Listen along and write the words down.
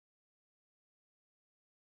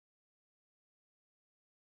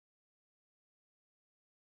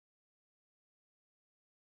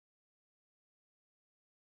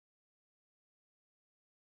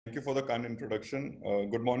you for the kind introduction.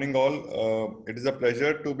 Good morning, all. It is a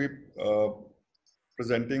pleasure to be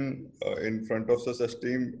presenting in front of such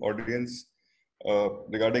esteemed audience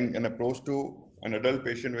regarding an approach to an adult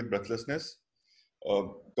patient with breathlessness.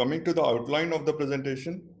 Coming to the outline of the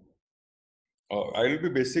presentation, I will be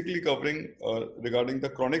basically covering regarding the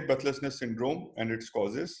chronic breathlessness syndrome and its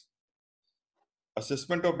causes,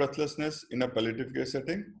 assessment of breathlessness in a palliative care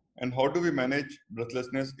setting, and how do we manage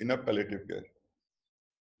breathlessness in a palliative care.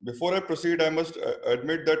 Before I proceed, I must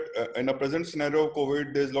admit that in a present scenario of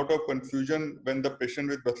COVID, there's a lot of confusion when the patient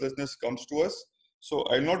with breathlessness comes to us. So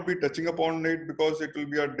I'll not be touching upon it because it will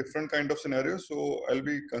be a different kind of scenario. So I'll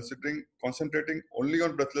be concentrating only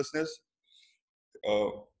on breathlessness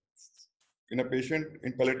in a patient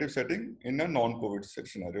in palliative setting in a non-COVID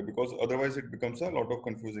scenario, because otherwise it becomes a lot of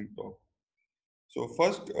confusing talk. So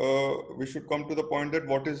first, we should come to the point that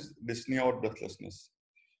what is dyspnea or breathlessness?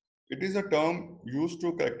 It is a term used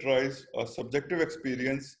to characterize a subjective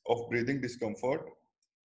experience of breathing discomfort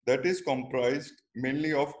that is comprised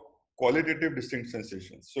mainly of qualitative distinct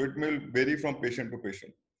sensations. So it may vary from patient to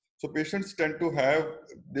patient. So patients tend to have,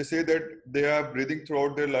 they say that they are breathing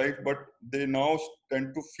throughout their life, but they now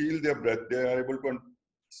tend to feel their breath. They are able to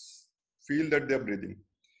feel that they are breathing.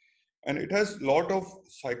 And it has a lot of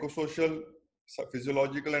psychosocial,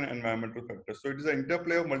 physiological, and environmental factors. So it is an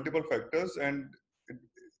interplay of multiple factors, and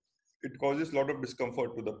it causes a lot of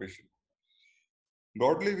discomfort to the patient.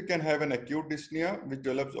 Broadly, we can have an acute dyspnea which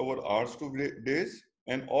develops over hours to days,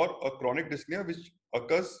 and or a chronic dyspnea which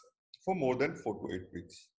occurs for more than 4 to 8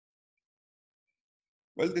 weeks.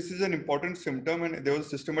 Well, this is an important symptom, and there was a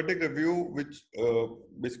systematic review which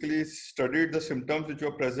basically studied the symptoms which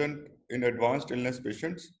were present in advanced illness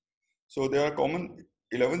patients. So there are common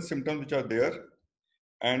 11 symptoms which are there,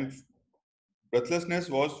 and breathlessness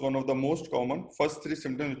was one of the most common first 3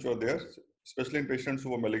 symptoms which were there, especially in patients who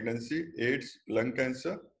were malignancy, AIDS, lung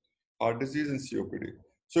cancer, heart disease, and COPD.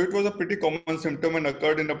 So it was a pretty common symptom and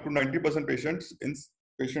occurred in up to 90% patients in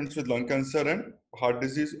patients with lung cancer and heart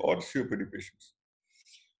disease or COPD patients.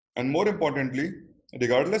 And more importantly,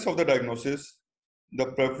 regardless of the diagnosis, the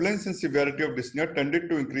prevalence and severity of dyspnea tended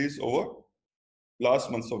to increase over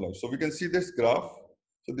last months of life. So we can see this graph.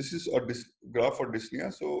 So this is a graph for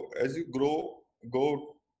dyspnea. So as you go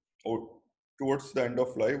towards the end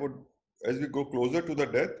of life, or as we go closer to the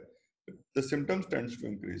death, the symptoms tends to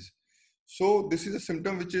increase. So this is a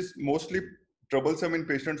symptom which is mostly troublesome in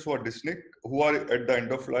patients who are dyspneic, who are at the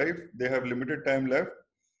end of life. They have limited time left,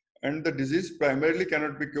 and the disease primarily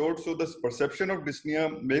cannot be cured. So the perception of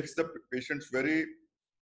dyspnea makes the patients very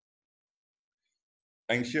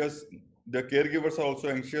anxious. The caregivers are also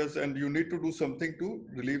anxious, and you need to do something to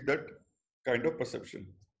relieve that kind of perception.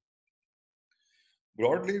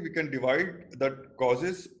 Broadly, we can divide the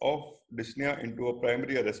causes of dyspnea into a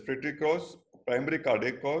primary respiratory cause, primary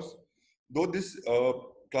cardiac cause. Though this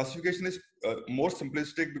classification is more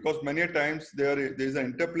simplistic, because many times there is an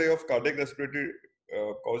interplay of cardiac respiratory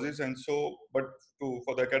causes, and so, but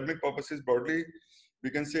for the academic purposes, broadly, we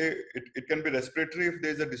can say it can be respiratory if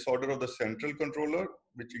there is a disorder of the central controller,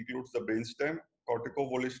 which includes the brainstem,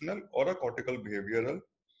 cortico-volitional, or a cortical behavioral.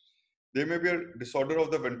 There may be a disorder of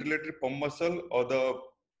the ventilatory pump muscle, or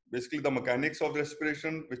basically the mechanics of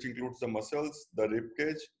respiration, which includes the muscles, the rib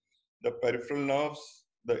cage, the peripheral nerves,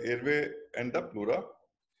 the airway, and the pleura.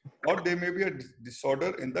 Or there may be a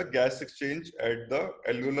disorder in the gas exchange at the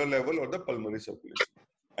alveolar level or the pulmonary circulation.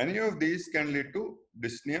 Any of these can lead to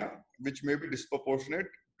dyspnea, which may be disproportionate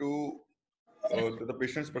to the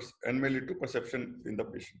patient's and may lead to perception in the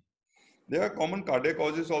patient. There are common cardiac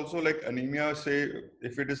causes also, like anemia. Say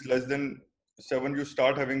if it is less than 7, you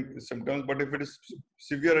start having symptoms, but if it is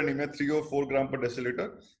severe anemia, 3 or 4 grams per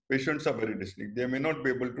deciliter, patients are very dyspneic. They may not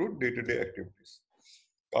be able to do day-to-day activities.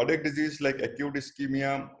 Cardiac disease like acute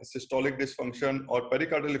ischemia, systolic dysfunction, or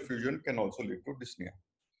pericardial effusion can also lead to dyspnea.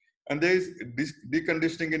 And there is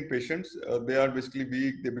deconditioning in patients. They are basically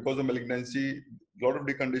weak. Because of malignancy, a lot of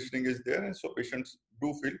deconditioning is there, and so patients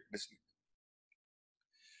do feel dyspneic.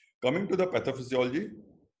 Coming to the pathophysiology,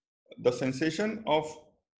 the sensation of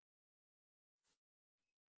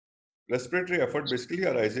respiratory effort basically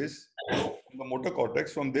arises from the motor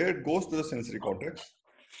cortex. From there, it goes to the sensory cortex.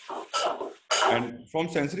 And from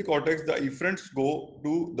sensory cortex, the efferents go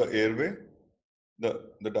to the airway,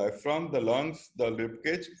 the diaphragm, the lungs, the rib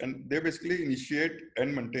cage, and they basically initiate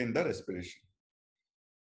and maintain the respiration.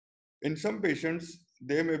 In some patients,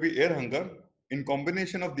 there may be air hunger in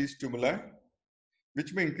combination of these stimuli,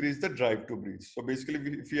 which may increase the drive to breathe. So basically,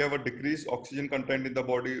 if you have a decreased oxygen content in the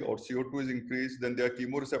body or CO2 is increased, then there are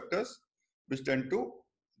chemoreceptors which tend to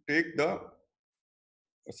take the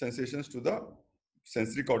sensations to the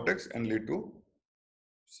sensory cortex and lead to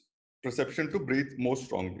perception to breathe more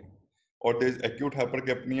strongly. Or there is acute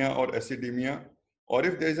hypercapnia or acidemia, or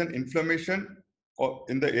if there is an inflammation or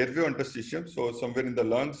in the airway interstitium, so somewhere in the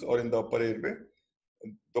lungs or in the upper airway,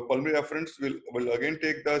 the pulmonary afferents will again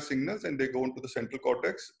take the signals and they go into the central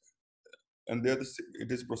cortex, and there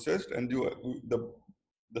it is processed, and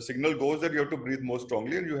the signal goes that you have to breathe more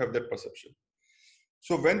strongly, and you have that perception.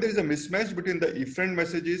 So when there is a mismatch between the efferent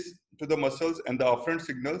messages to the muscles and the afferent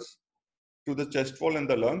signals to the chest wall and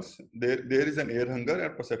the lungs, there is an air hunger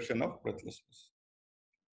and perception of breathlessness.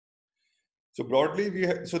 So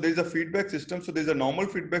broadly, so there is a feedback system. So there is a normal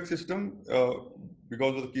feedback system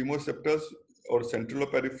because of the chemoreceptors or central or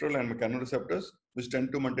peripheral and mechanoreceptors, which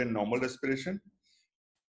tend to maintain normal respiration.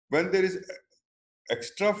 When there is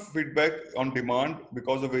extra feedback on demand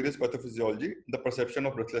because of various pathophysiology, the perception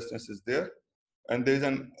of breathlessness is there, and there is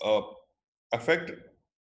an affect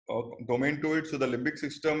domain to it. So the limbic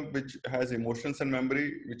system, which has emotions and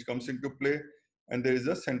memory, which comes into play, and there is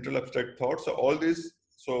a central abstract thought. So all these,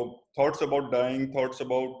 so thoughts about dying, thoughts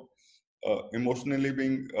about emotionally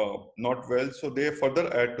being not well, so they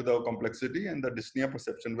further add to the complexity, and the dyspnea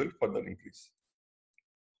perception will further increase.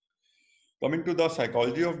 Coming to the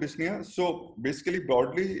psychology of dyspnea, so basically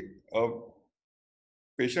broadly,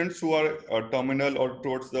 patients who are terminal or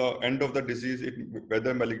towards the end of the disease,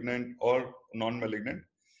 whether malignant or non-malignant,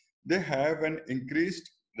 they have an increased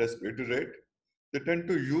respiratory rate. They tend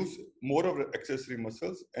to use more of the accessory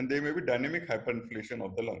muscles, and they may be dynamic hyperinflation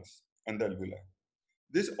of the lungs and the alveoli.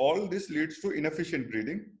 All this leads to inefficient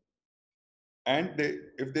breathing. And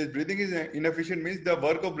if the breathing is inefficient, means the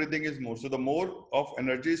work of breathing is more. So the more of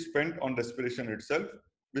energy is spent on respiration itself,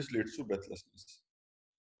 which leads to breathlessness.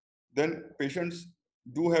 Then patients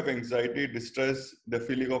do have anxiety, distress, the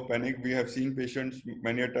feeling of panic. We have seen patients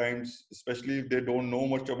many times, especially if they don't know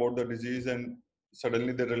much about the disease and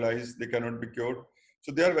suddenly they realize they cannot be cured.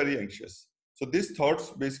 So they are very anxious. So these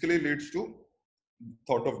thoughts basically leads to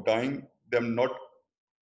thought of dying, them not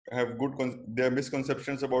have their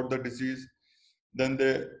misconceptions about the disease. Then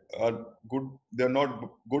they're not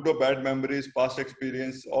good or bad memories, past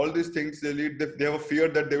experience, all these things, they have a fear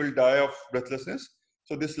that they will die of breathlessness.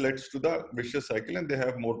 So this leads to the vicious cycle, and they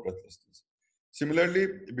have more breathlessness. Similarly,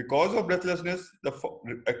 because of breathlessness, the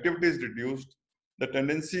activity is reduced, the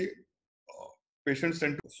tendency patients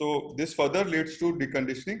tend to, so this further leads to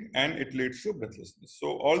deconditioning, and it leads to breathlessness.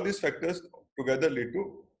 So all these factors together lead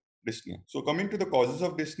to dyspnea. So coming to the causes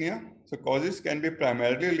of dyspnea, so causes can be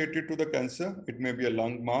primarily related to the cancer. It may be a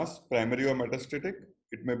lung mass, primary or metastatic.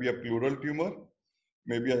 It may be a pleural tumor,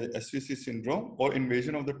 maybe a SVC syndrome, or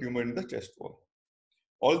invasion of the tumor in the chest wall.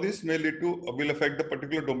 All this may lead to, will affect the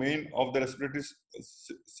particular domain of the respiratory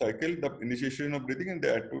cycle, the initiation of breathing, and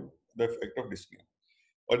they add to the effect of dyspnea.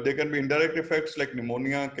 Or there can be indirect effects like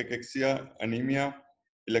pneumonia, cachexia, anemia,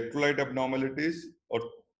 electrolyte abnormalities, or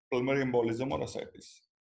pulmonary embolism or ascites.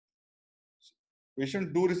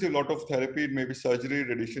 Patients do receive a lot of therapy. It may be surgery,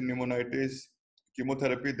 radiation pneumonitis,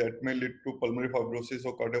 chemotherapy that may lead to pulmonary fibrosis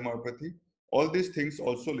or cardiomyopathy. All these things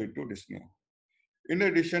also lead to dyspnea. In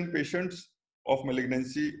addition, patients of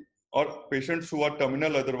malignancy or patients who are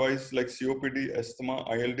terminal otherwise, like COPD, asthma,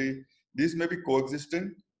 ILD, these may be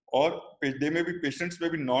coexistent, or they may be patients may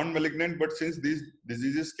be non-malignant, but since these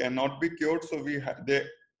diseases cannot be cured, so they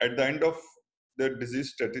at the end of their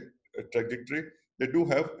disease trajectory, they do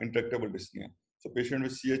have intractable dyspnea. So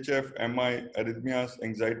patients with CHF, MI, arrhythmias,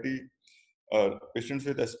 anxiety, patients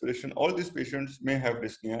with aspiration, all these patients may have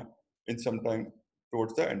dyspnea in some time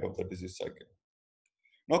towards the end of the disease cycle.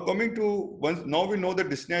 Now coming to, now we know that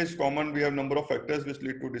dyspnea is common. We have a number of factors which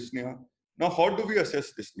lead to dyspnea. Now how do we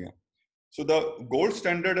assess dyspnea? So the gold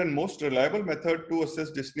standard and most reliable method to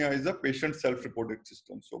assess dyspnea is a patient self-reported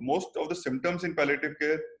system. So most of the symptoms in palliative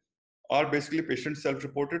care are basically patient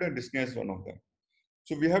self-reported, and dyspnea is one of them.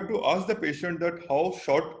 So we have to ask the patient that how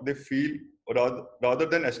short they feel, rather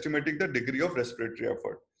than estimating the degree of respiratory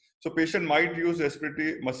effort. So patient might use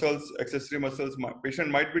respiratory muscles, accessory muscles, patient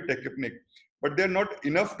might be tachypneic, but they're not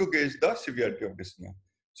enough to gauge the severity of dyspnea.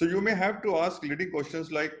 So you may have to ask leading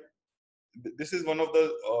questions like, this is one of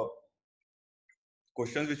the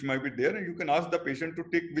questions which might be there, and you can ask the patient to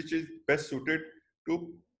tick which is best suited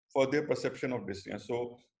for their perception of dyspnea.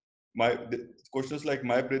 So questions like,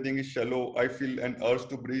 my breathing is shallow, I feel an urge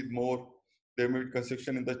to breathe more, there may be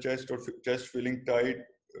constriction in the chest or chest feeling tight,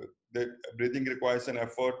 the breathing requires an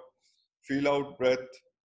effort, feel out breath,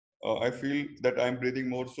 I feel that I'm breathing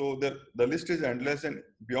more. So the list is endless, and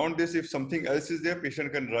beyond this, if something else is there,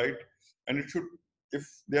 patient can write, and it should, if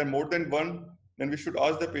there are more than one, then we should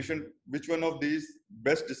ask the patient which one of these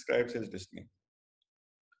best describes his dyspnea.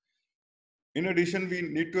 In addition, we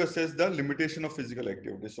need to assess the limitation of physical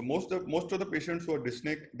activity. So most of the patients who are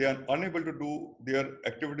dyspneic, they are unable to do their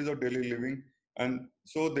activities of daily living, and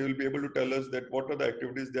so they will be able to tell us that what are the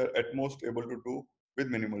activities they are at most able to do with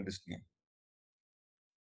minimal dyspnea.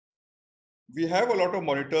 We have a lot of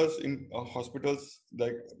monitors in hospitals,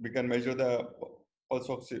 like we can measure the pulse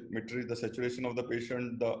oximetry, the saturation of the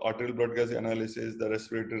patient, the arterial blood gas analysis, the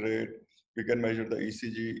respiratory rate. We can measure the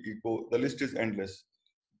ECG, echo. The list is endless.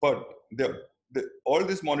 But all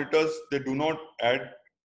these monitors, they do not add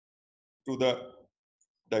to the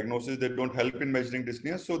diagnosis. They don't help in measuring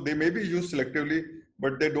dyspnea. So they may be used selectively,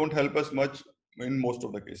 but they don't help us much in most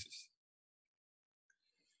of the cases.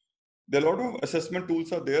 There are a lot of assessment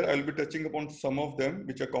tools are there. I'll be touching upon some of them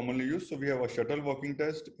which are commonly used. So we have a shuttle walking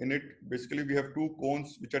test. In it, basically we have two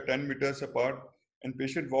cones which are 10 meters apart, and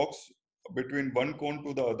patient walks between one cone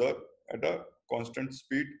to the other at a constant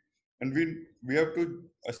speed. And we have to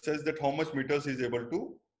assess that how much meters he is able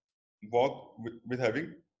to walk without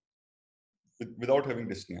having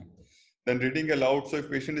dyspnea. Then reading aloud. So if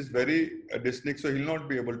patient is very dyspneic, so he'll not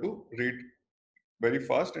be able to read very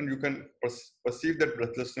fast, and you can perceive that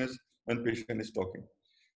breathlessness when patient is talking.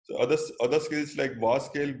 So other skills like VAR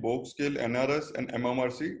scale, Bogue scale, NRS, and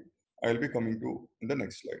MMRC, I'll be coming to in the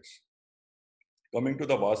next slides. Coming to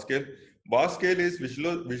the VAR scale is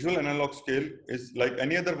visual analog scale, is like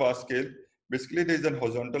any other VAR scale. Basically, there is a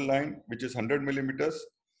horizontal line which is 100 millimeters,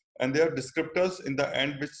 and there are descriptors in the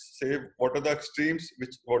end which say what are the extremes,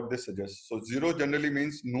 what they suggest. So 0 generally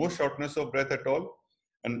means no shortness of breath at all,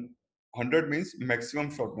 and 100 means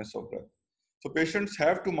maximum shortness of breath. So patients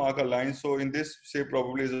have to mark a line. So in this, say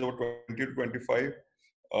probably is about 20 to 25,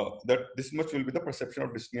 that this much will be the perception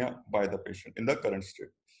of dyspnea by the patient in the current state.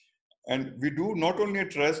 And we do not only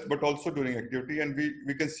at rest but also during activity, and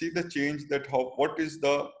we can see the change, that what is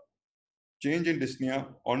the change in dyspnea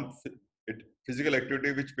on physical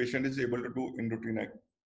activity which patient is able to do in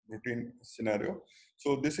routine scenario.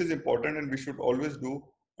 So this is important, and we should always do,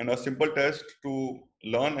 and a simple test to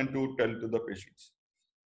learn and to tell to the patients.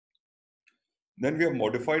 Then we have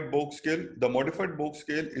modified Bogue scale. The modified Bogue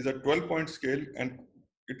scale is a 12-point scale, and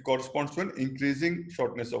it corresponds to an increasing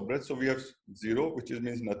shortness of breath. So we have 0, which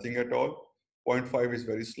means nothing at all. 0.5 is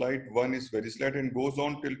very slight, 1 is very slight, and goes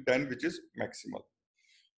on till 10, which is maximal.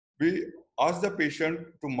 We ask the patient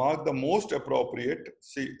to mark the most appropriate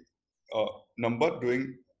number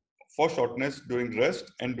for shortness during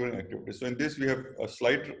rest and during activity. So in this, we have a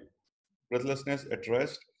slight breathlessness at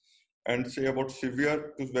rest, and say about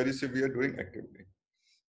severe to very severe during activity.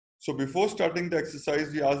 So before starting the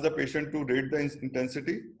exercise, we ask the patient to rate the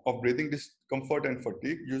intensity of breathing discomfort and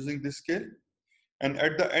fatigue using this scale. And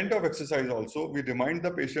at the end of exercise also, we remind the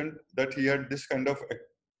patient that he had this kind of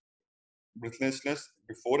breathlessness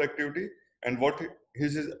before activity and what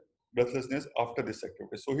is his breathlessness after this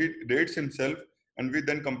activity. So he rates himself, and we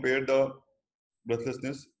then compare the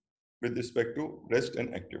breathlessness with respect to rest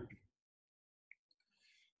and activity.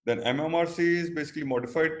 Then MMRC is basically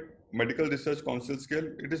modified medical research council scale.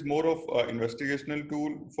 It is more of an investigational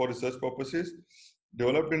tool for research purposes,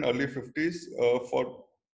 developed in early 50s for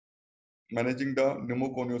managing the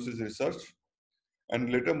pneumoconiosis research,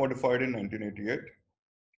 and later modified in 1988.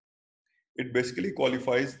 It basically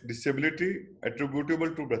qualifies disability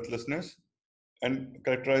attributable to breathlessness and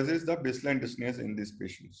characterizes the baseline dyspneas in these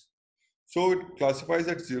patients. So it classifies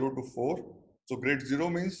at 0 to 4. So grade 0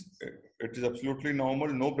 means it is absolutely normal,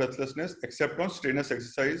 no breathlessness except on strenuous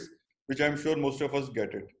exercise, which I'm sure most of us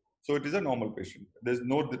get it. So it is a normal patient. There's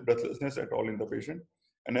no breathlessness at all in the patient.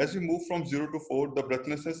 And as you move from 0 to 4, the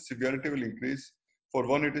breathlessness severity will increase. For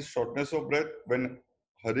one, it is shortness of breath when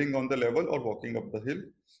hurrying on the level or walking up the hill.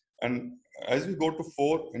 And as we go to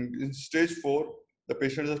 4, in stage 4, the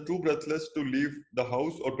patients are too breathless to leave the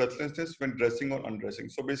house, or breathlessness when dressing or undressing.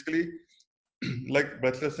 So basically, like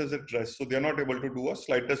breathlessness at rest. So they are not able to do a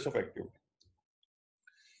slightest of activity.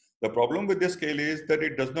 The problem with this scale is that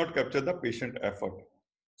it does not capture the patient effort.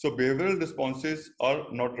 So behavioral responses are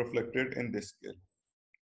not reflected in this scale.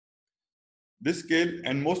 This scale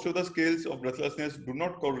and most of the scales of breathlessness do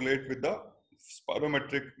not correlate with the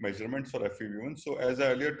spirometric measurements or FEV1. So as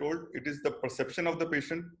I earlier told, it is the perception of the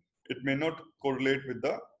patient. It may not correlate with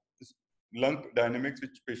the lung dynamics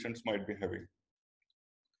which patients might be having.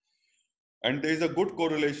 And there is a good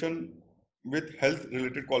correlation with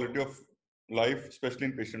health-related quality of life, especially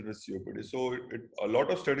in patients with COPD. So a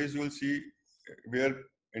lot of studies you will see where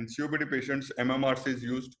in COPD patients, MMRC is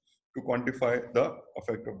used to quantify the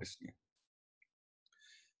effect of dyspnea.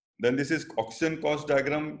 Then this is oxygen cost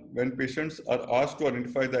diagram. When patients are asked to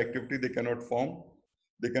identify the activity they cannot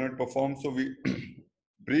perform. So we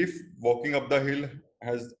brief walking up the hill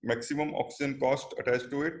has maximum oxygen cost attached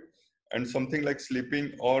to it, and something like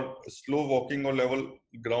sleeping or slow walking or level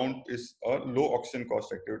ground is a low oxygen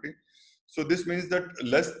cost activity. So this means that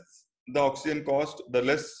less the oxygen cost, the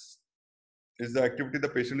less is the activity the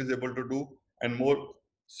patient is able to do, and more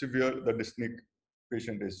severe the dyspneic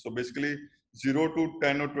patient is. So basically 0 to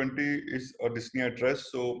 10 or 20 is a dyspnea at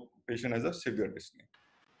rest, so patient has a severe dyspnea.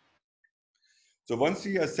 So once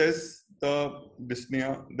we assess the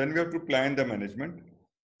dyspnea, then we have to plan the management.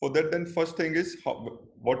 For that, then first thing is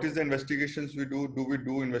what is the investigations we do? Do we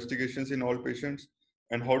do investigations in all patients?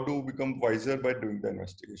 And how to become wiser by doing the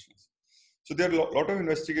investigations? So there are a lot of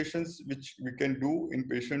investigations which we can do in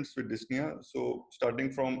patients with dyspnea. So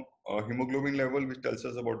starting from hemoglobin level, which tells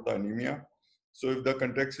us about the anemia. So if the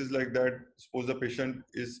context is like that, suppose the patient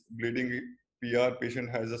is bleeding PR, patient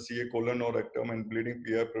has a CA colon or rectum and bleeding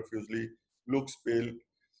PR profusely, looks pale.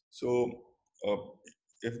 So uh,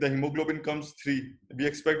 if the hemoglobin comes 3, we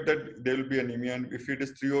expect that there will be anemia. And if it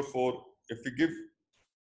is 3 or 4, if we give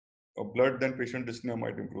blood, then patient dyspnea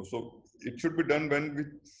might improve. So it should be done when we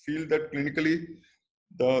feel that clinically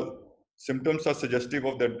the symptoms are suggestive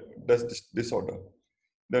of that disorder.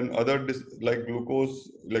 Then other like glucose,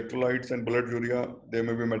 electrolytes, and blood urea, there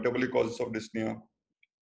may be metabolic causes of dyspnea.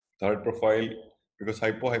 Thyroid profile, because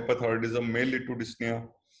hypothyroidism may lead to dyspnea.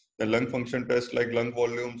 The lung function tests like lung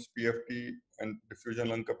volumes, PFT, and diffusion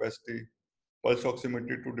lung capacity. Pulse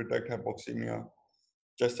oximetry to detect hypoxemia.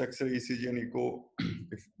 Chest X-ray, ECG, and echo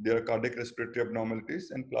if there are cardiac respiratory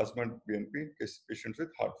abnormalities, and plasma BNP in patients with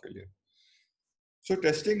heart failure. So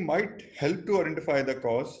testing might help to identify the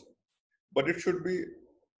cause, but it should be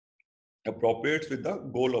appropriate with the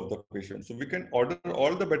goal of the patient. So we can order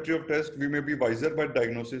all the battery of tests. We may be wiser by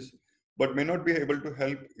diagnosis, but may not be able to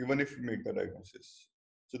help even if we make the diagnosis.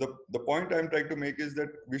 So the point I'm trying to make is that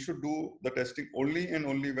we should do the testing only and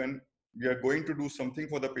only when we are going to do something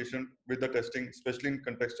for the patient with the testing, especially in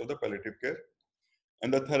context of the palliative care.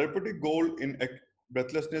 And the therapeutic goal in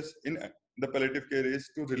breathlessness in the palliative care is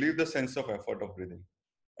to relieve the sense of effort of breathing.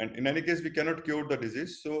 And in any case, we cannot cure the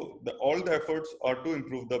disease. So all the efforts are to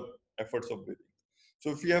improve the efforts of breathing. So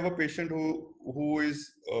if you have a patient who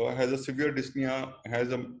is has a severe dyspnea,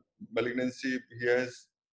 has a malignancy, he has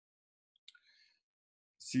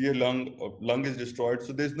CA lung is destroyed.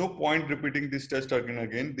 So there's no point repeating this test again and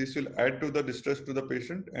again. This will add to the distress to the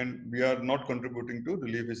patient, and we are not contributing to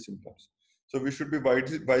relieve his symptoms. So we should be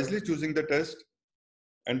wisely choosing the test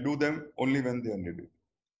and do them only when they are needed.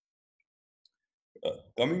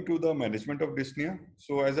 Coming to the management of dyspnea.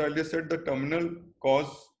 So as I earlier said, the terminal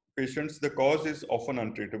cause patients, the cause is often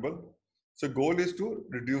untreatable. So goal is to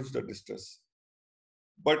reduce the distress.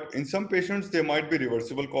 But in some patients, there might be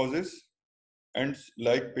reversible causes. And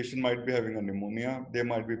like patient might be having a pneumonia, there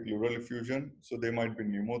might be pleural effusion. So there might be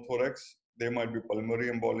pneumothorax, there might be pulmonary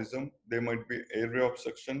embolism, there might be airway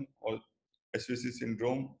obstruction or SVC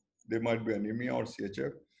syndrome, there might be anemia or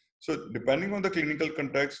CHF. So depending on the clinical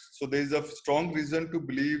context, so there is a strong reason to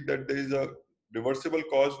believe that there is a reversible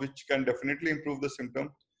cause which can definitely improve the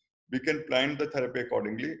symptom. We can plan the therapy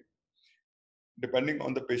accordingly, depending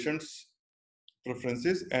on the patient's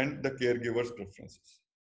preferences and the caregiver's preferences.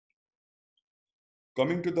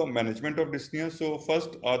 Coming to the management of dyspnea, so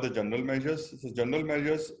first are the general measures. So general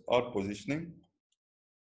measures are positioning.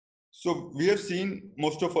 So we have seen,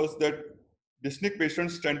 most of us, that dyspneic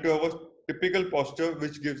patients tend to have a typical posture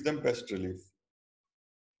which gives them best relief.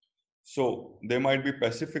 So there might be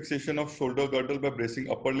passive fixation of shoulder girdle by bracing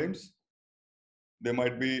upper limbs. They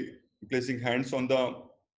might be placing hands on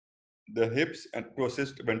the hips and to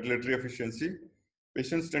assist ventilatory efficiency.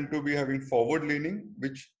 Patients tend to be having forward leaning,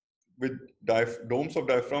 which with domes of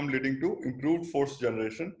diaphragm leading to improved force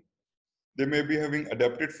generation. They may be having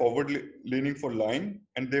adapted forward leaning for lying,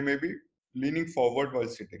 and they may be leaning forward while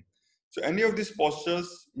sitting. So any of these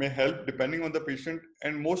postures may help depending on the patient,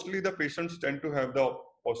 and mostly the patients tend to have the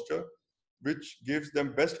posture which gives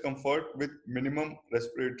them best comfort with minimum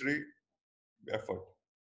respiratory effort.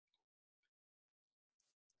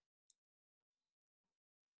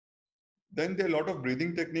 Then there are a lot of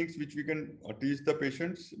breathing techniques which we can teach the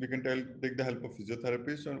patients. We can take the help of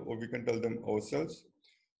physiotherapists, or we can tell them ourselves.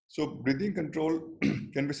 So breathing control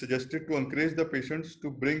can be suggested to encourage the patients to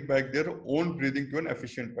bring back their own breathing to an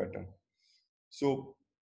efficient pattern. So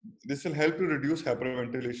this will help to reduce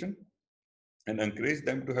hyperventilation and encourage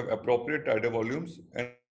them to have appropriate tidal volumes and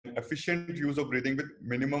efficient use of breathing with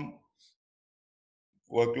minimum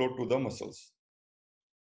workload to the muscles.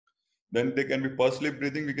 Then they can be pulse sleep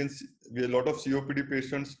breathing. We can see a lot of COPD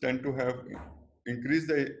patients tend to have increase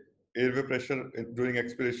the airway pressure during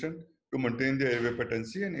expiration to maintain the airway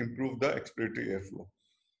patency and improve the expiratory airflow.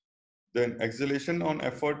 Then exhalation on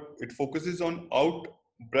effort, it focuses on out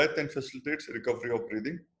breath and facilitates recovery of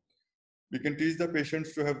breathing. We can teach the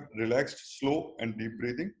patients to have relaxed, slow and deep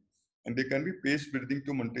breathing, and they can be paced breathing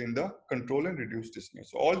to maintain the control and reduce dyspnea.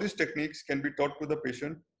 So all these techniques can be taught to the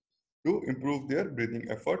patient to improve their breathing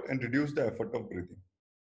effort and reduce the effort of breathing.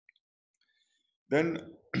 Then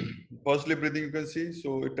pulse breathing you can see,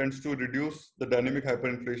 so it tends to reduce the dynamic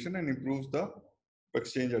hyperinflation and improves the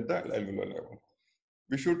exchange at the alveolar level.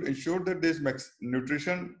 We should ensure that this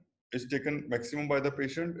nutrition is taken maximum by the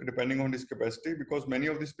patient depending on his capacity, because many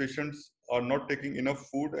of these patients are not taking enough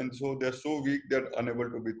food and so they are so weak they are unable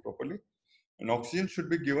to breathe properly. And oxygen should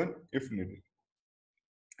be given if needed.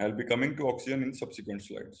 I'll be coming to oxygen in subsequent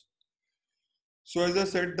slides. So as I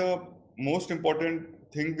said, the most important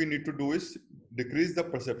thing we need to do is decrease the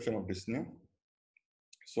perception of dyspnea.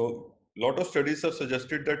 So a lot of studies have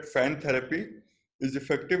suggested that fan therapy is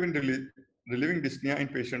effective in relieving dyspnea in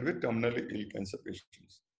patients with terminally ill cancer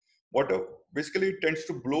patients. Basically it tends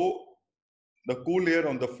to blow the cool air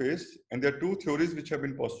on the face, and there are two theories which have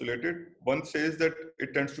been postulated. One says that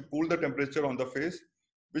it tends to cool the temperature on the face,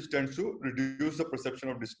 which tends to reduce the perception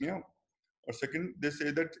of dyspnea. Or second, they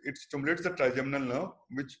say that it stimulates the trigeminal nerve,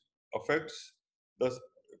 which affects the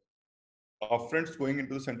afferents going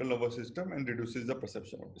into the central nervous system and reduces the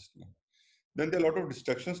perception of dyspnea. Then there are a lot of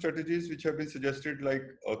distraction strategies which have been suggested, like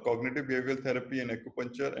cognitive behavioral therapy and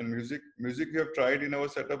acupuncture and music. Music we have tried in our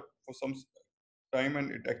setup for some time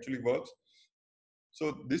and it actually works.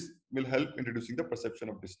 So this will help in reducing the perception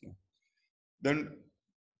of dyspnea. Then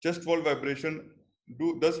chest wall vibration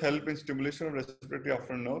does help in stimulation of respiratory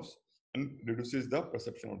afferent nerves and reduces the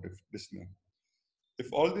perception of dyspnea.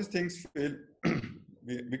 If all these things fail,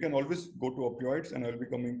 we can always go to opioids, and I'll be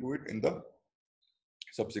coming to it in the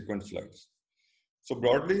subsequent slides. So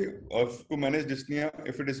broadly, to manage dyspnea,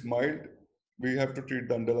 if it is mild, we have to treat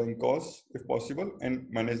the underlying cause if possible and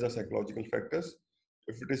manage the psychological factors.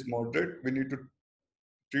 If it is moderate, we need to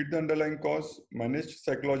treat the underlying cause, manage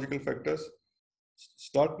psychological factors,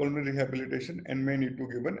 start pulmonary rehabilitation, and may need to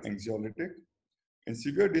give an anxiolytic. In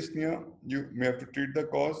severe dyspnea, you may have to treat the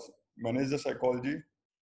cause, manage the psychology,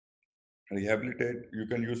 rehabilitate. You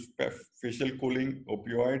can use facial cooling,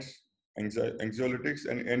 opioids, anxiolytics,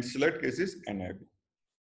 and in select cases, NIV.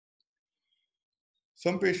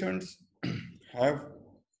 Some patients have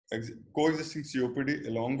coexisting COPD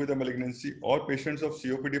along with a malignancy, or patients of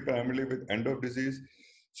COPD primarily with end of disease.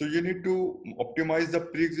 So you need to optimize the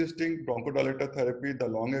pre-existing bronchodilator therapy, the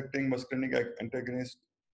long-acting muscarinic antagonist,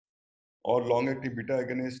 or long-acting beta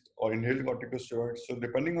agonist, or inhaled corticosteroids. So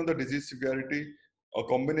depending on the disease severity, a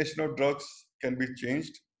combination of drugs can be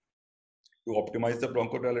changed to optimize the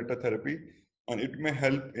bronchodilator therapy, and it may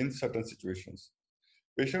help in certain situations.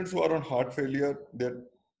 Patients who are on heart failure,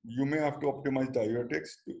 you may have to optimize diuretics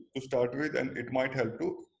to start with, and it might help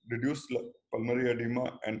to reduce pulmonary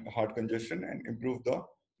edema and heart congestion and improve the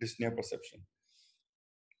dyspnea perception.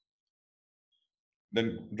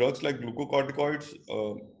 Then drugs like glucocorticoids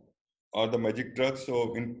are the magic drugs.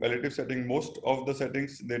 So in palliative setting, most of the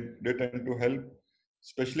settings, they tend to help,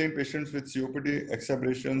 especially in patients with COPD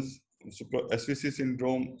exacerbations, SVC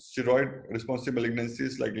syndrome, steroid responsive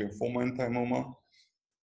malignancies like lymphoma and thymoma,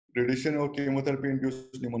 radiation or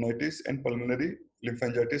chemotherapy-induced pneumonitis, and pulmonary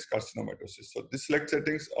lymphangitis carcinomatosis. So these select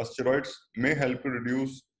settings, steroids may help to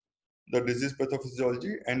reduce the disease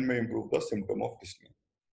pathophysiology and may improve the symptom of dyspnea.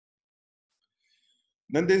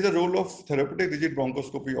 Then there is a role of therapeutic rigid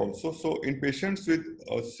bronchoscopy also. So in patients with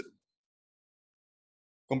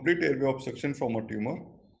complete airway obstruction from a tumor,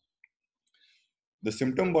 the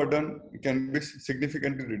symptom burden can be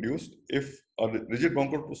significantly reduced if a rigid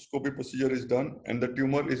bronchoscopy procedure is done and the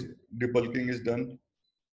tumor is debulking is done,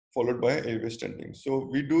 followed by airway stenting. So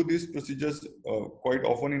we do these procedures quite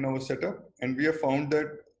often in our setup, and we have found that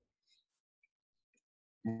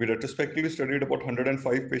we retrospectively studied about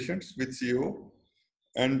 105 patients with CAO,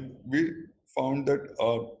 and we found that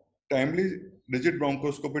timely rigid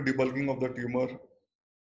bronchoscopy debulking of the tumor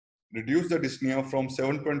reduced the dyspnea from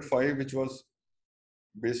 7.5, which was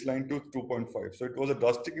baseline, to 2.5. So it was a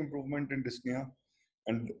drastic improvement in dyspnea,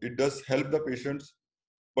 and it does help the patients,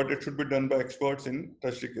 but it should be done by experts in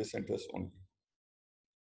tertiary care centers only.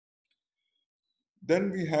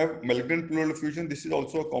 Then we have malignant pleural effusion. This is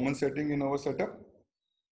also a common setting in our setup.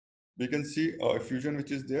 We can see a effusion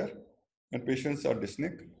which is there, and patients are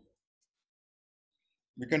dyspneic.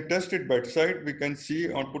 We can test it bedside. We can see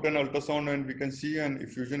or put an ultrasound and we can see an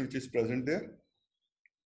effusion which is present there.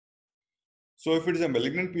 So if it is a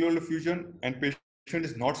malignant pleural effusion and patient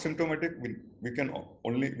is not symptomatic, we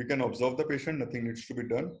can observe the patient, nothing needs to be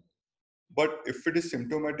done. But if it is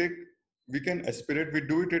symptomatic, we can aspirate. We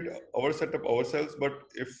do it at our setup ourselves, but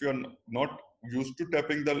if you're not used to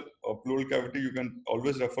tapping the pleural cavity, you can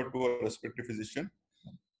always refer to a respiratory physician.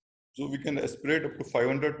 So we can aspirate up to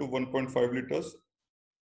 500 to 1.5 liters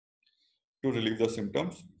to relieve the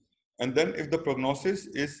symptoms. And then if the prognosis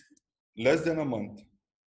is less than a month,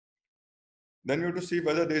 then you have to see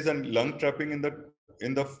whether there is a lung trapping in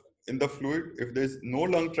the fluid. If there is no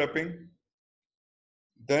lung trapping,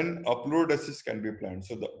 then a pleurodesis can be planned.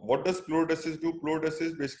 So what does pleurodesis do?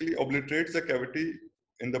 Pleurodesis basically obliterates the cavity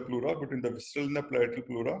in the pleura between the visceral and the parietal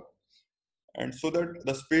pleura, and so that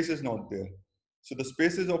the space is not there. So the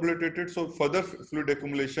space is obliterated, so further fluid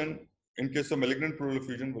accumulation in case of malignant pleural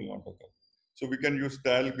effusion will not occur. So we can use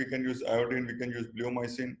talc, we can use iodine, we can use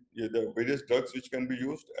bleomycin. Yeah, there are various drugs which can be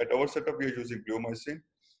used. At our setup, we are using bleomycin,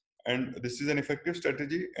 and this is an effective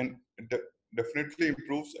strategy, and it definitely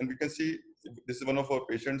improves. And we can see this is one of our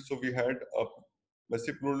patients. So we had a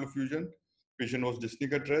massive pleural effusion. Patient was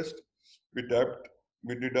dyspneic at rest. We tapped,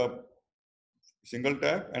 we did a single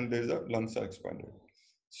tap, and there's a lungs are expanded.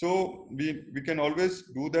 So we can always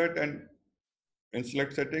do that and in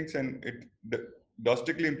select settings, and it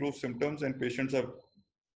drastically improves symptoms, and patients are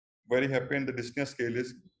very happy, and the dyspnea scale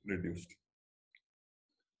is reduced.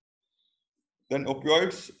 Then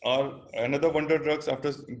opioids are another wonder drugs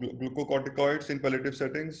after glucocorticoids in palliative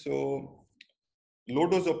settings. So low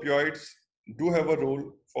dose opioids do have a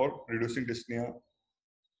role for reducing dyspnea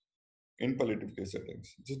in palliative care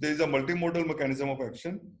settings. So there is a multimodal mechanism of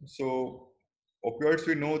action. So opioids,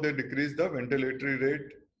 we know they decrease the ventilatory rate.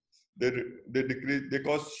 They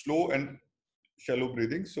cause slow and shallow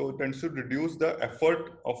breathing. So it tends to reduce the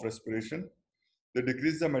effort of respiration. They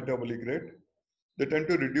decrease the metabolic rate. They tend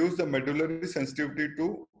to reduce the medullary sensitivity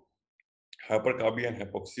to hypercarbia and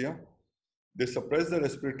hypoxia. They suppress the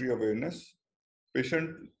respiratory awareness.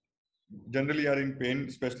 Patients generally are in pain,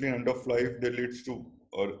 especially in end of life. That leads to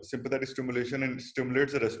sympathetic stimulation and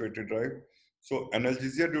stimulates the respiratory drive. So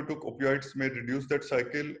analgesia due to opioids may reduce that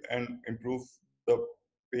cycle and improve the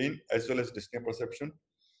pain as well as dyspnea perception.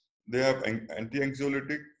 They have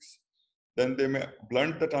anti-anxiolytics. Then they may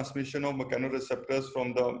blunt the transmission of mechanoreceptors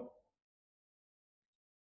from the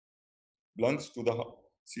lungs to the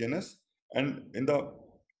CNS. And in the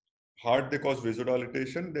heart, they cause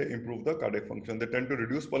vasodilatation. They improve the cardiac function. They tend to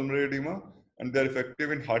reduce pulmonary edema, and they're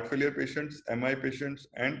effective in heart failure patients, MI patients,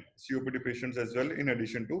 and COPD patients as well, in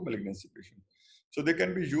addition to malignancy patients. So they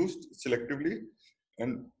can be used selectively,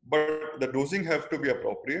 but the dosing have to be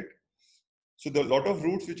appropriate. So the lot of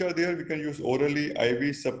routes which are there, we can use orally,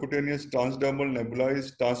 IV, subcutaneous, transdermal,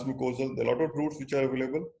 nebulized, transmucosal. There are a lot of routes which are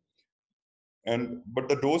available. But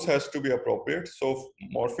the dose has to be appropriate. So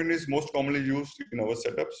morphine is most commonly used in our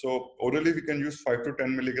setup. So orally we can use 5 to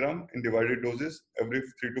 10 milligram in divided doses every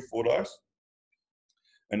 3 to 4 hours.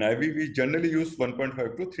 And IV we generally use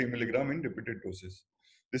 1.5 to 3 milligram in repeated doses.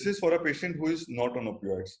 This is for a patient who is not on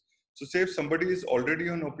opioids. So say if somebody is already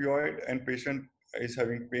on opioid and patient is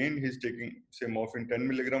having pain, he's taking say morphine 10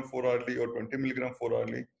 milligram 4 hourly or 20 milligram 4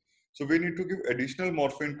 hourly. So we need to give additional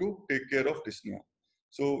morphine to take care of dyspnea.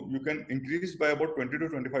 So you can increase by about 20 to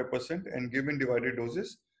 25% and give in divided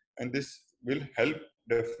doses, and this will help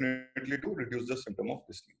definitely to reduce the symptom of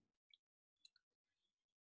dyspnea.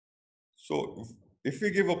 So if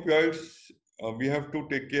we give opioids, we have to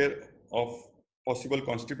take care of possible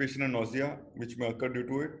constipation and nausea which may occur due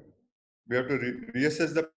to it. We have to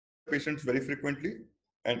reassess the patients very frequently.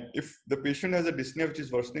 And if the patient has a dyspnea which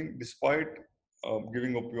is worsening despite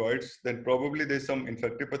giving opioids, then probably there's some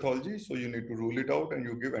infective pathology. So you need to rule it out and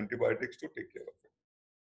you give antibiotics to take care of it.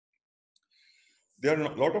 There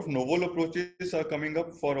are a lot of novel approaches are coming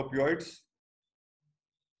up for opioids.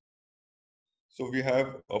 So we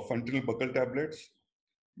have fentanyl buccal tablets,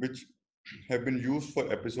 which have been used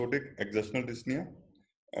for episodic exertional dyspnea.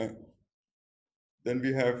 Then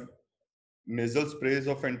we have nasal sprays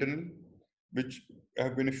of fentanyl, which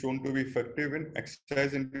have been shown to be effective in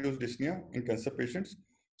exercise-induced dyspnea in cancer patients.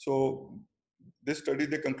 So this study,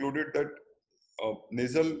 they concluded that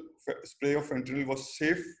nasal spray of fentanyl was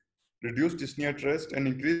safe, reduced dyspnea at rest, and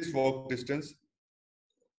increased walk distance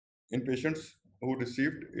in patients who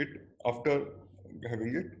received it after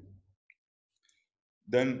having it.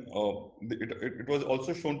 Then it was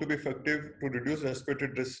also shown to be effective to reduce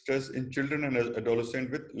respiratory distress in children and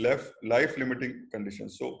adolescents with life-limiting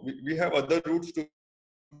conditions. So we have other routes to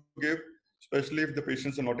give, especially if the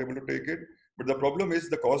patients are not able to take it. But the problem is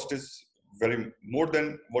the cost is very more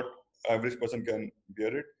than what average person can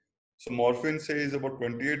bear it. So morphine say is about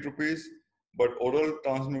 28 rupees, but oral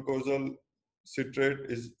transmucosal citrate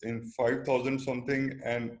is in 5,000 something,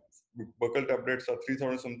 and buccal tablets are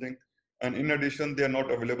 3,000 something. And in addition, they are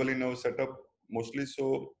not available in our setup mostly.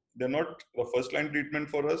 So they're not the first line treatment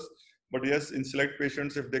for us. But yes, in select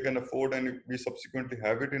patients, if they can afford and if we subsequently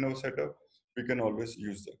have it in our setup, we can always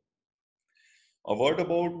use them. A word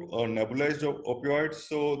about nebulized opioids.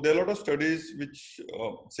 So there are a lot of studies which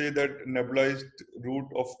say that nebulized route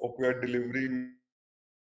of opioid delivery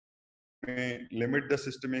may limit the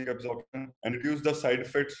systemic absorption and reduce the side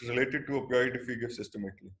effects related to opioid if we give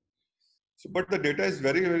systemically. So, but the data is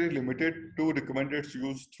very, very limited to recommend its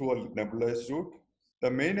use through a nebulized route. The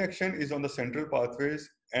main action is on the central pathways,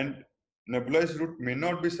 and nebulized route may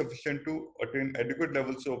not be sufficient to attain adequate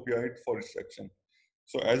levels of opioid for its action.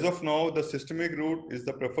 So as of now, the systemic route is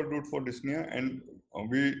the preferred route for dyspnea, and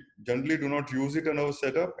we generally do not use it in our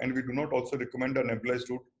setup, and we do not also recommend a nebulized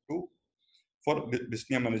route to for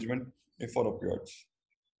dyspnea management for opioids.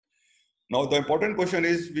 Now, the important question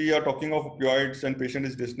is, we are talking of opioids and patient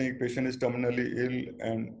is dyspneic, patient is terminally ill,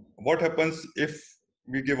 and what happens if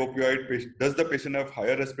we give opioid? Does the patient have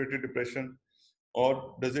higher respiratory depression,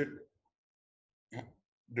 or does it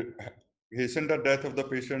hasten the death of the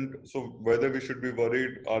patient? So whether we should be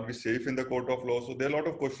worried, are we safe in the court of law? So there are a lot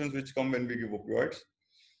of questions which come when we give opioids.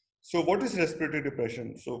 So what is respiratory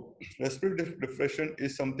depression? So respiratory depression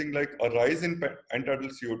is something like a rise in end-tidal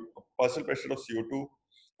CO2, partial pressure of CO2,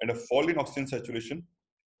 and a fall in oxygen saturation,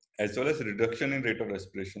 as well as a reduction in rate of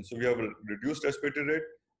respiration. So we have a reduced respiratory rate,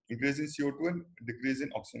 increase in CO2, and decrease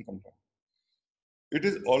in oxygen content. It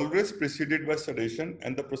is always preceded by sedation,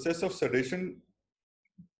 and the process of sedation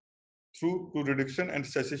through to reduction and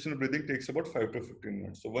cessation of breathing takes about 5 to 15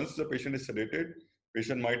 minutes. So once the patient is sedated,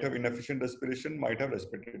 patient might have inefficient respiration, might have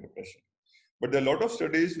respiratory depression. But there are a lot of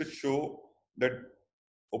studies which show that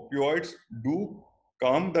opioids do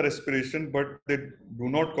calm the respiration, but they do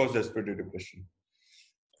not cause respiratory depression.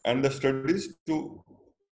 And the studies to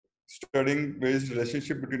studying based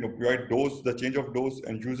relationship between opioid dose, the change of dose,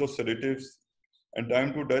 and use of sedatives and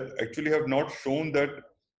time to death actually have not shown that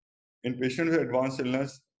in patients with advanced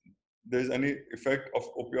illness, there is any effect of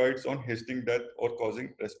opioids on hastening death or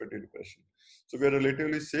causing respiratory depression. So we are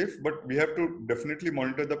relatively safe, but we have to definitely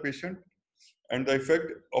monitor the patient. And the effect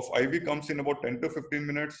of IV comes in about 10 to 15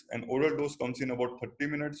 minutes, and oral dose comes in about 30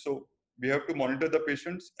 minutes. So we have to monitor the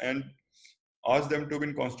patients and ask them to be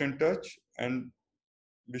in constant touch, and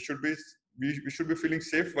we should be we should be feeling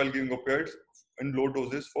safe while giving opioids in low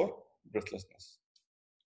doses for breathlessness.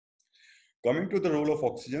 Coming to the role of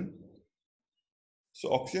oxygen.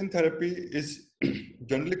 So oxygen therapy is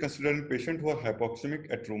generally considered in patients who are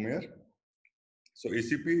hypoxemic at room air. So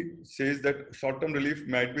ACP says that short-term relief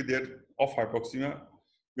might be there of hypoxemia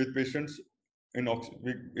with patients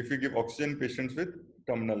if we give oxygen patients with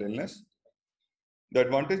terminal illness. The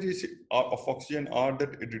advantages of oxygen are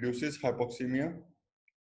that it reduces hypoxemia,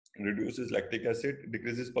 reduces lactic acid,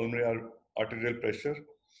 decreases pulmonary arterial pressure,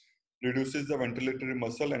 reduces the ventilatory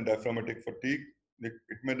muscle and diaphragmatic fatigue.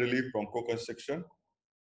 It may relieve bronchoconstriction.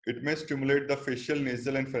 It may stimulate the facial,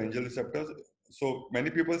 nasal, and pharyngeal receptors. So many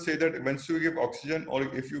people say that once you give oxygen or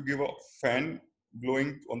if you give a fan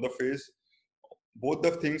blowing on the face, both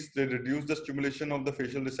the things, they reduce the stimulation of the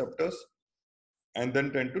facial receptors and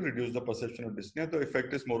then tend to reduce the perception of dyspnea. The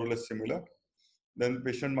effect is more or less similar. Then the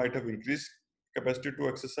patient might have increased capacity to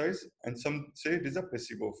exercise, and some say it is a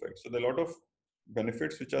placebo effect. So there are a lot of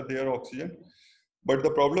benefits which are there, oxygen. But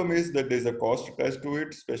the problem is that there's a cost attached to it,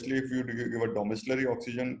 especially if you give a domiciliary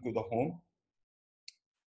oxygen to the home.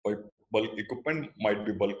 Bulk equipment might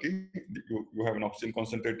be bulky. You have an oxygen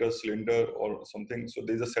concentrator, cylinder, or something. So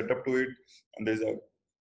there's a setup to it, and there's a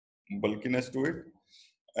bulkiness to it.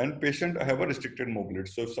 And patient have a restricted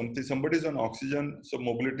mobility. So if somebody is on oxygen, so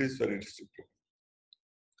mobility is very restricted.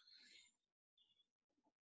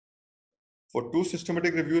 For two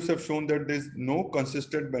systematic reviews have shown that there is no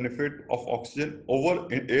consistent benefit of oxygen over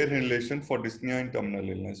air inhalation for dyspnea in terminal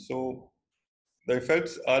illness. So the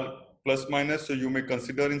effects are plus minus, so you may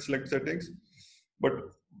consider in select settings, but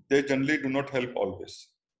they generally do not help always.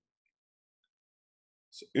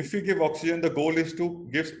 So if we give oxygen, the goal is to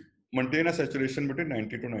maintain a saturation between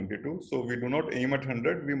 90 to 92. So we do not aim at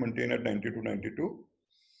 100, we maintain at 90 to 92.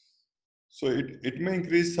 So it may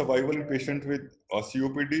increase survival in patients with a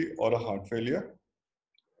COPD or a heart failure,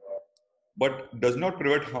 but does not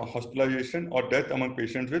prevent hospitalization or death among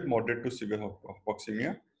patients with moderate to severe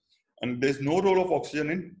hypoxemia. And there's no role of oxygen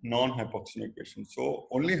in non-hypoxemic patients. So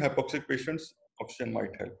only hypoxic patients, oxygen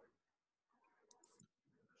might help.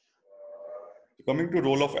 Coming to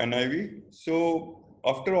role of NIV. So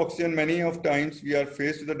after oxygen, many of times we are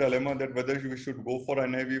faced with the dilemma that whether we should go for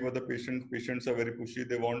NIV, whether patients are very pushy,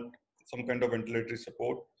 they want some kind of ventilatory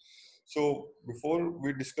support. So before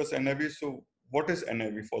we discuss NIV, so what is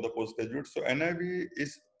NIV for the postgraduate? So NIV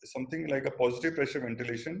is something like a positive pressure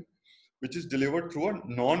ventilation, which is delivered through a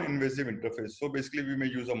non-invasive interface. So basically, we may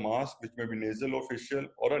use a mask, which may be nasal or facial,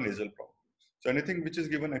 or a nasal prop. So anything which is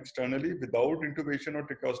given externally without intubation or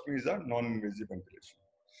tracheostomy is a non-invasive ventilation.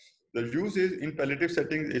 The use is in palliative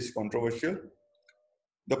settings is controversial.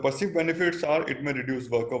 The perceived benefits are it may reduce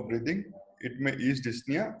work of breathing, it may ease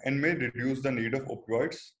dyspnea, and may reduce the need of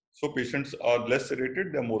opioids. So patients are less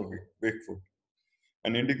sedated, they're more wakeful.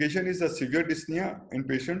 An indication is a severe dyspnea in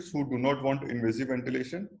patients who do not want invasive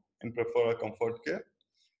ventilation and prefer a comfort care.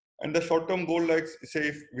 And the short-term goal, like say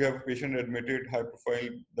if we have a patient admitted, high profile,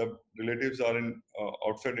 the relatives are in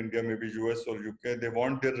outside India, maybe US or UK, they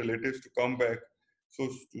want their relatives to come back. So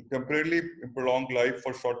to temporarily prolong life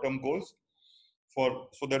for short-term goals,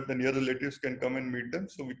 so that the near relatives can come and meet them.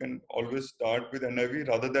 So we can always start with NIV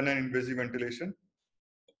rather than an invasive ventilation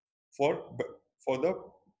for, for the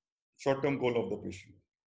short-term goal of the patient.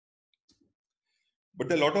 But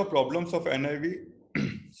there are a lot of problems of NIV.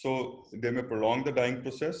 So they may prolong the dying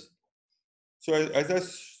process. So as I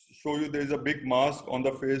show you, there is a big mask on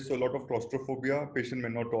the face, so a lot of claustrophobia. Patient may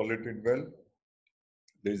not tolerate it well.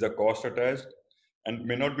 There is a cost attached and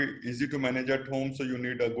may not be easy to manage at home. So you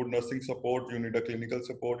need a good nursing support, you need a clinical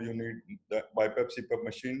support, you need the BiPAP CPAP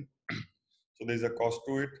machine. So there is a cost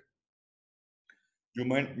to it. You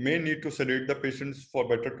may need to sedate the patients for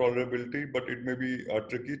better tolerability, but it may be a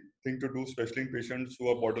tricky thing to do, especially in patients who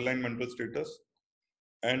are borderline mental status.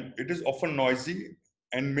 And it is often noisy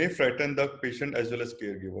and may frighten the patient as well as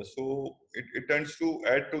caregivers. So it tends to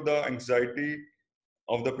add to the anxiety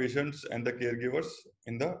of the patients and the caregivers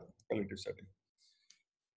in the palliative setting.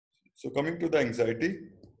 So coming to the anxiety,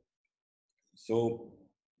 so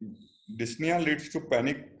dyspnea leads to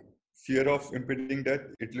panic, fear of impending death.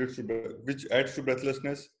 It leads to which adds to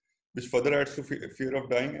breathlessness, which further adds to fear of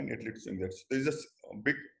dying, and it leads to death. So there is a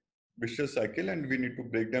big vicious cycle, and we need to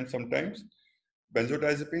break them sometimes.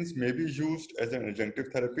 Benzodiazepines may be used as an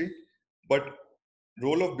adjunctive therapy, but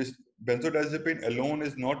role of benzodiazepine alone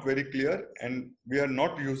is not very clear, and we are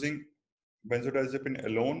not using benzodiazepine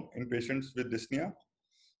alone in patients with dyspnea.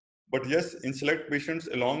 But yes, in select patients,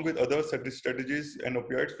 along with other strategies and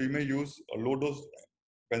opioids, we may use a low dose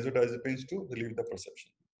benzodiazepines to relieve the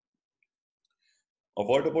perception.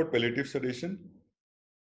 What about palliative sedation?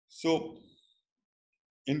 So,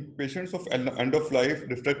 in patients of end of life,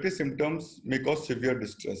 refractory symptoms may cause severe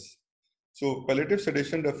distress. So, palliative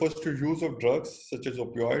sedation refers to use of drugs such as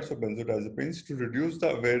opioids or benzodiazepines to reduce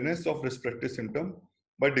the awareness of respiratory symptom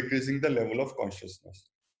by decreasing the level of consciousness.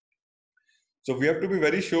 So we have to be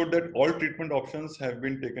very sure that all treatment options have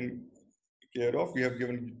been taken care of. We have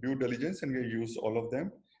given due diligence and we use all of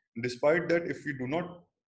them. Despite that, if we do not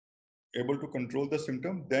able to control the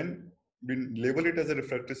symptom, then we label it as a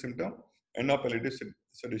refractory symptom and a palliative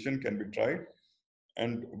sedation can be tried.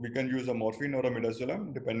 And we can use a morphine or a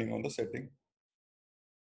midazolam depending on the setting.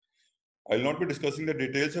 I will not be discussing the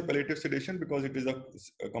details of palliative sedation because it is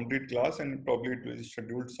a complete class and probably it will be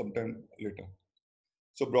scheduled sometime later.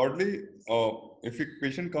 So broadly, if a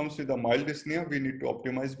patient comes with a mild dyspnea, we need to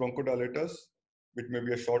optimize bronchodilators, which may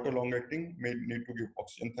be a short or long acting, may need to give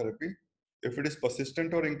oxygen therapy. If it is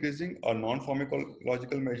persistent or increasing, our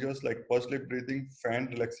non-pharmacological measures like pursed lip breathing, fan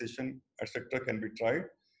relaxation, etc. can be tried.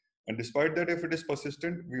 And despite that, if it is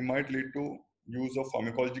persistent, we might lead to use of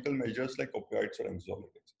pharmacological measures like opioids or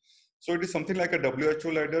anxiolytics. So it is something like a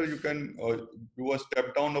WHO ladder. You can do a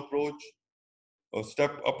step-down approach, a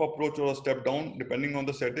step-up approach, or a step-down, depending on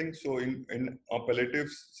the setting. So in a palliative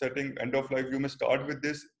setting, end of life, you may start with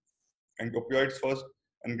this and opioids first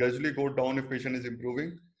and gradually go down if patient is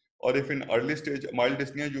improving. Or if in early stage, mild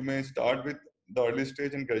dyspnea, you may start with the early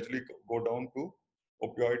stage and gradually go down to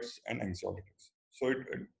opioids and anxiolytics. So it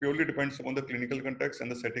purely depends upon the clinical context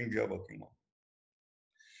and the setting we are working on.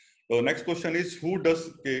 So the next question is who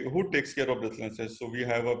takes care of breathlessness? So we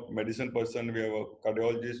have a medicine person, we have a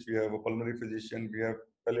cardiologist, we have a pulmonary physician, we have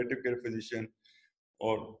palliative care physician,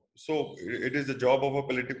 or so it is the job of a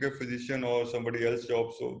palliative care physician or somebody else's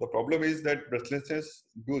job. So the problem is that breathlessness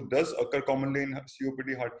does occur commonly in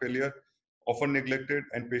COPD, heart failure, often neglected,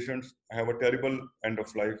 and patients have a terrible end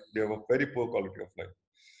of life. They have a very poor quality of life.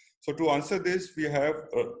 So to answer this, we have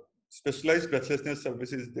specialized breathlessness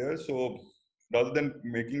services there. So rather than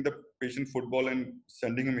making the patient football and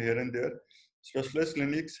sending him here and there, specialized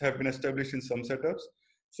clinics have been established in some setups.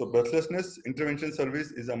 So breathlessness intervention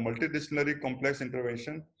service is a multidisciplinary complex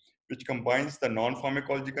intervention which combines the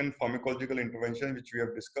non-pharmacological and pharmacological intervention which we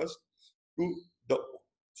have discussed to the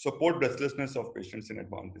support breathlessness of patients in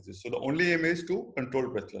advanced disease. So the only aim is to control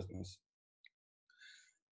breathlessness.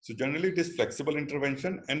 So generally it is flexible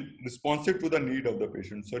intervention and responsive to the need of the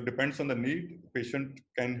patient. So it depends on the need. Patient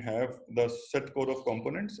can have the set code of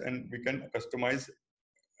components and we can customize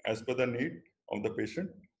as per the need of the patient,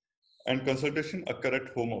 and consultation occur at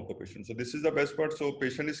home of the patient. So this is the best part. So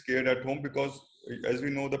patient is cared at home because as we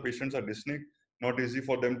know, the patients are dyspneic, not easy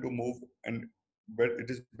for them to move, and but it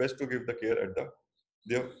is best to give the care at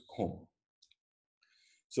their home.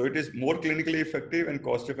 So it is more clinically effective and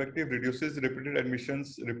cost effective, reduces repeated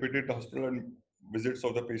admissions, repeated hospital and visits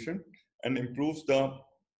of the patient, and improves the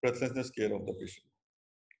breathlessness care of the patient.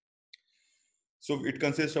 So it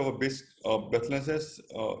consists of a basic breathlessness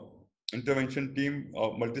intervention team,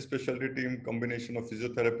 multi-specialty team, combination of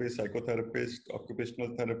physiotherapists, psychotherapists, occupational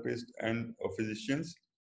therapists, and physicians.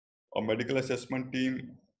 A medical assessment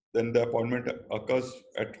team. Then the appointment occurs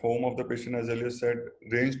at home of the patient, as earlier said.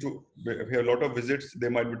 Range to, we have a lot of visits. They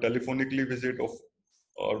might be telephonically visit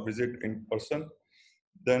or visit in person.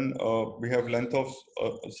 Then we have length of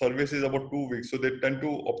service is about 2 weeks. So they tend to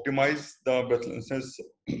optimize the breathlessness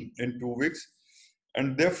in 2 weeks.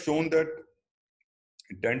 And they've shown that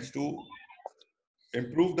it tends to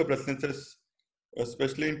improve the breathlessness,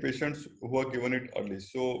 especially in patients who are given it early.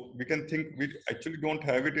 So we can think we actually don't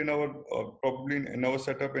have it in our probably in our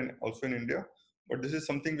setup and also in India, but this is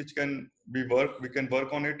something which can be we can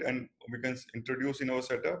work on it and we can introduce in our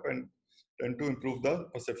setup and tend to improve the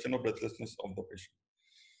perception of breathlessness of the patient.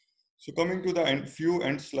 So coming to the few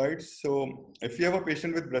end slides. So if you have a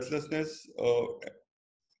patient with breathlessness,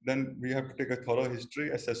 then we have to take a thorough history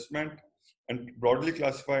assessment and broadly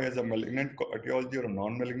classify as a malignant etiology or a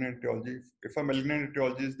non-malignant etiology. If a malignant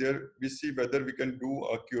etiology is there, we see whether we can do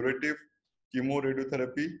a curative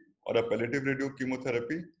chemoradiotherapy or a palliative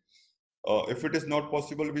radiochemotherapy. If it is not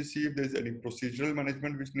possible, we see if there is any procedural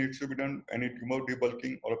management which needs to be done, any tumor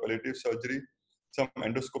debulking or a palliative surgery, some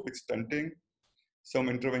endoscopic stenting, some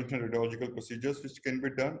interventional radiological procedures which can be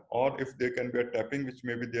done, or if there can be a tapping which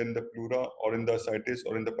may be there in the pleura or in the ascites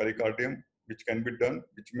or in the pericardium, which can be done,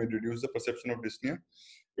 which may reduce the perception of dyspnea.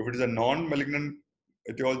 If it is a non-malignant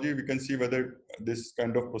etiology, we can see whether this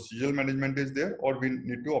kind of procedural management is there, or we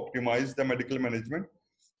need to optimize the medical management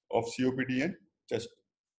of COPD and chest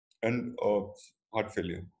and heart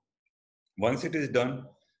failure. Once it is done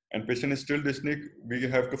and patient is still dyspneic, we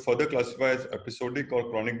have to further classify as episodic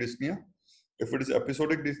or chronic dyspnea. If it is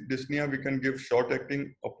episodic dyspnea, we can give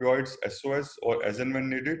short-acting opioids, SOS, or as and when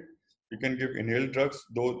needed. We can give inhaled drugs,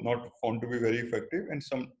 though not found to be very effective, and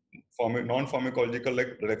some non-pharmacological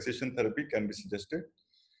like relaxation therapy can be suggested.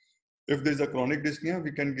 If there is a chronic dyspnea,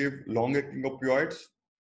 we can give long-acting opioids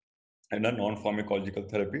and a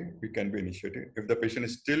non-pharmacological therapy we can be initiated. If the patient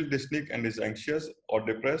is still dyspneic and is anxious or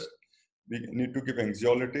depressed, we need to give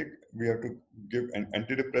anxiolytic, we have to give an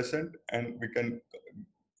antidepressant, and we can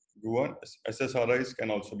do on SSRIs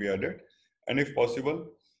can also be added. And if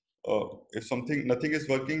possible, if nothing is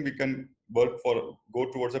working, we can go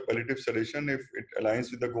towards a palliative sedation if it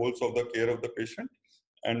aligns with the goals of the care of the patient,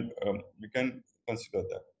 and we can consider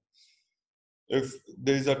that. If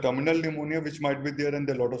there is a terminal pneumonia which might be there and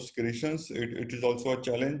there are a lot of excretions, it is also a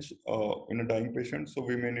challenge in a dying patient. So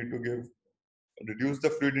we may need to reduce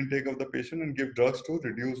the fluid intake of the patient and give drugs to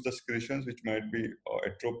reduce the secretions, which might be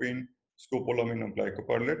atropine, scopolamine, or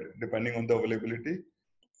glycopyrrolate, depending on the availability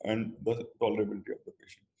and the tolerability of the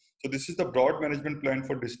patient. So this is the broad management plan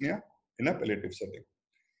for dyspnea in a palliative setting.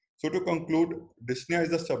 So to conclude, dyspnea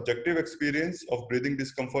is the subjective experience of breathing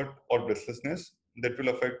discomfort or breathlessness that will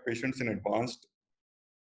affect patients in advanced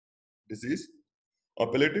disease. A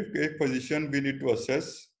palliative care physician, we need to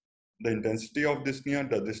assess the intensity of dyspnea,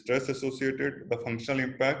 the distress associated, the functional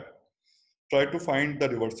impact, try to find the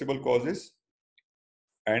reversible causes,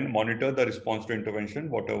 and monitor the response to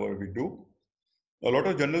intervention, whatever we do. A lot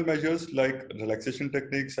of general measures like relaxation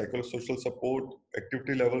techniques, psychosocial support,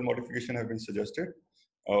 activity level modification have been suggested.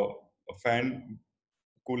 Fan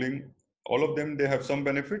cooling, all of them, they have some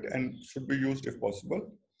benefit and should be used if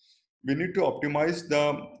possible. We need to optimize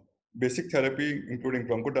the basic therapy, including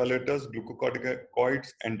bronchodilators, glucocorticoids,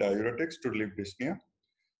 and diuretics to relieve dyspnea.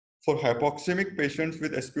 For hypoxemic patients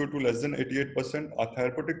with SpO2 less than 88%, a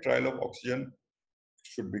therapeutic trial of oxygen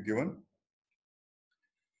should be given.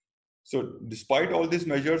 So despite all these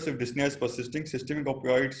measures, if dyspnea is persisting, systemic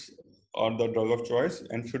opioids are the drug of choice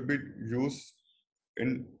and should be used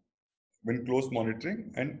in close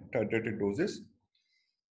monitoring and titrated doses.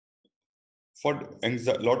 For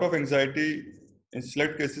a lot of anxiety, in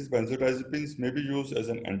select cases, benzodiazepines may be used as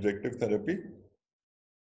an adjunctive therapy.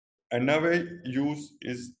 NRA use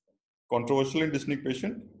is controversial in dyspneic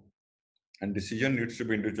patient, and decision needs to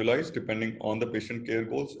be individualized depending on the patient care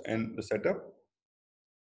goals and the setup.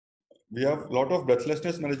 We have a lot of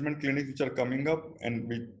breathlessness management clinics which are coming up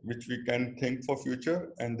and which we can think for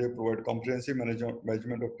future, and they provide comprehensive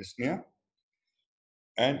management of dyspnea.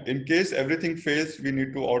 And in case everything fails, we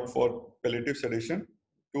need to opt for palliative sedation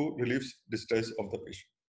to relieve distress of the patient.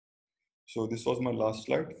 So this was my last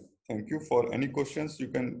slide. Thank you. For any questions, you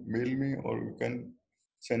can mail me or you can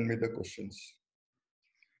send me the questions.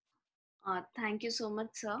 Thank you so much,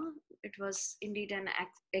 sir. It was indeed an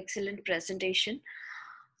excellent presentation.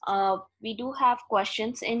 We do have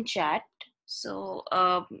questions in chat, so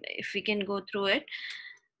if we can go through it.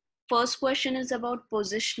 First question is about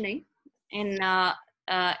positioning in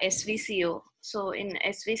SVCO. So in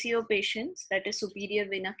SVCO patients, that is superior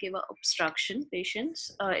vena cava obstruction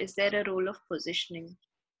patients, is there a role of positioning?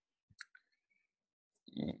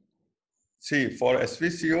 See, for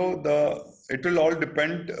SVCO, it will all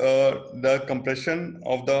depend the compression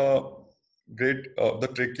of the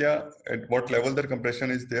trachea, at what level the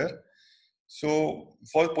compression is there. So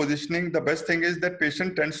for positioning, the best thing is that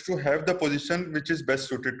patient tends to have the position which is best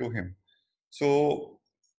suited to him. So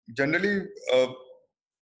generally, a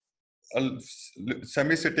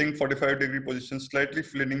semi-sitting 45-degree position, slightly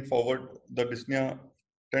leaning forward, the dyspnea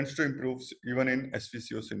tends to improve even in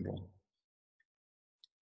SVCO syndrome.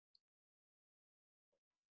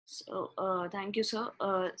 So thank you, sir.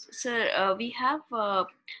 Sir, we have a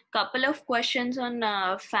couple of questions on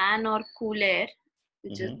fan or cool air,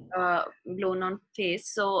 which is blown on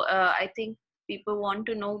face. So I think people want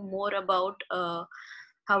to know more about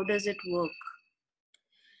how does it work.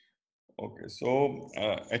 Okay, so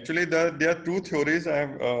actually there are two theories I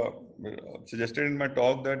have suggested in my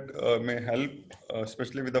talk that may help,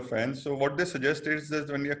 especially with the fans. So what they suggest is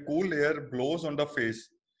that when a cool air blows on the face,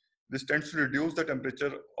 this tends to reduce the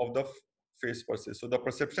temperature of the face per se. So the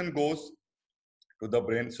perception goes to the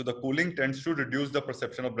brain. So the cooling tends to reduce the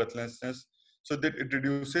perception of breathlessness. So that it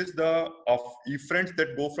reduces the efferents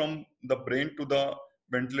that go from the brain to the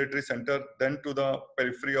ventilatory center, then to the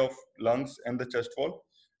periphery of lungs and the chest wall,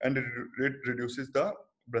 and it reduces the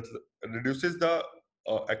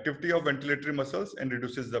activity of ventilatory muscles and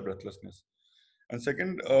reduces the breathlessness. And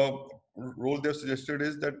second role they have suggested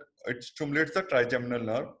is that it stimulates the trigeminal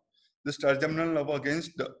nerve. This trigeminal nerve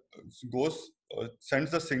sends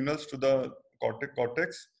the signals to the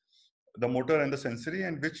cortex, the motor and the sensory,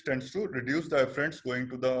 and which tends to reduce the efferents going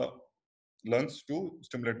to the lungs to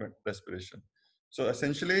stimulate respiration. So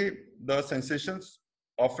essentially, the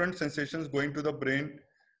afferent sensations going to the brain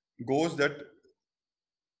goes that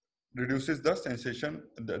reduces the sensation,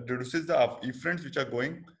 that reduces the efferents which are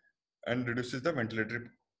going and reduces the ventilatory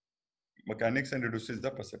mechanics and reduces the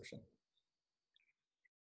perception.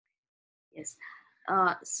 Yes.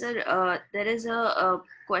 Sir, there is a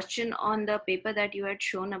question on the paper that you had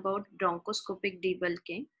shown about bronchoscopic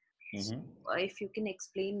debulking. So, if you can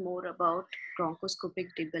explain more about bronchoscopic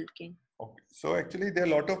debulking. Okay. So actually, there are a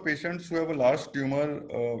lot of patients who have a large tumor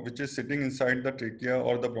which is sitting inside the trachea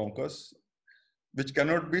or the bronchus, which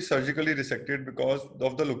cannot be surgically resected because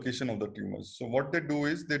of the location of the tumors. So what they do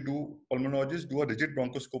is pulmonologists do a rigid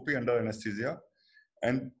bronchoscopy under anesthesia.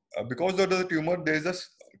 And because of the tumor, there is a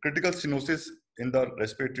critical stenosis in the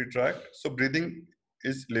respiratory tract. So breathing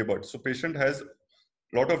is labored. So patient has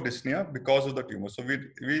a lot of dyspnea because of the tumor. So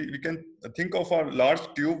we can think of a large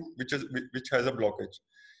tube which has a blockage.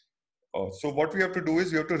 So what we have to do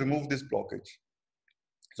is we have to remove this blockage.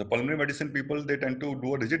 So pulmonary medicine people, they tend to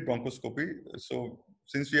do a rigid bronchoscopy. So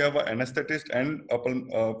since we have an anesthetist and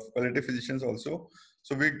palliative physicians also,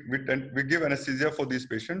 so we give anesthesia for these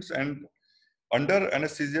patients, and under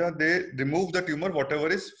anesthesia, they remove the tumor, whatever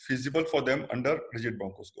is feasible for them under rigid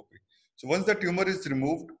bronchoscopy. So once the tumor is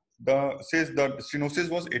removed, the stenosis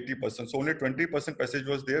was 80%. So only 20% passage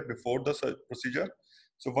was there before the procedure.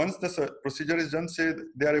 So once the procedure is done, say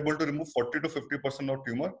they are able to remove 40 to 50% of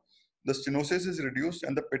tumor, the stenosis is reduced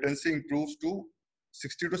and the patency improves to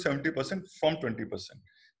 60 to 70% from 20%.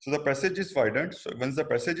 So the passage is widened. So once the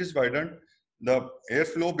passage is widened, the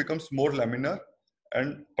airflow becomes more laminar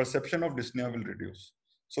and perception of dyspnea will reduce.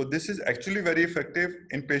 So this is actually very effective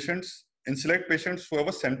in select patients who have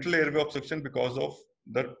a central airway obstruction because of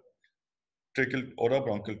the tracheal or a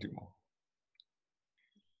bronchial tumor.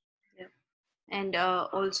 Yeah. And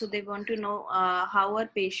also they want to know how are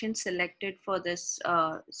patients selected for this?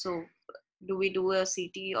 So do we do a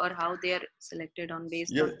CT or how they are selected on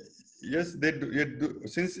based on? Yes, they do.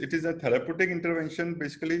 Since it is a therapeutic intervention,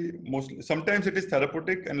 basically, sometimes it is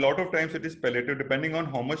therapeutic and a lot of times it is palliative, depending on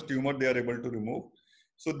how much tumor they are able to remove.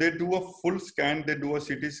 So they do a full scan, they do a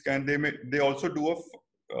CT scan, they also do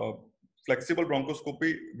a flexible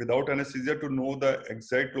bronchoscopy without anesthesia to know the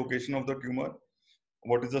exact location of the tumor.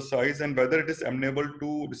 what is the size, and whether it is amenable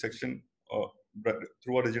to dissection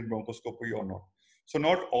through a rigid bronchoscopy or not. So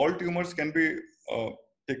not all tumors can be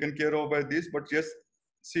taken care of by this, but yes,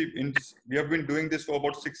 see, we have been doing this for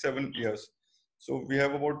about 6-7 years. So we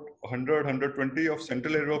have about 100, 120 of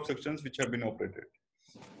central area obstructions which have been operated.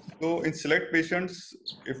 So in select patients,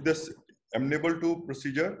 if this amenable to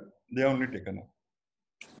procedure, they are only taken up.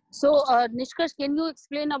 So, Nishkarsh, can you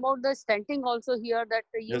explain about the stenting also here, that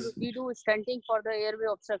Yes. we do stenting for the airway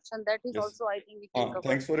obstruction? That is Yes. also, I think, we can cover.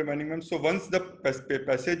 Thanks for reminding me. So once the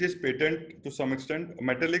passage is patent to some extent,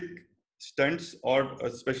 metallic stents or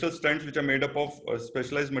special stents which are made up of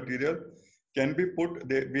specialized material can be put.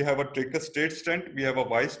 We have a straight stent, we have a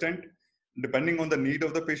Y stent, depending on the need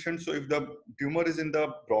of the patient. So if the tumor is in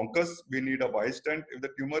the bronchus, we need a Y stent. If the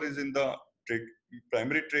tumor is in the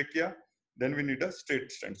primary trachea, then we need a straight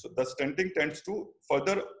stent. So the stenting tends to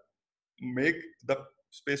further make the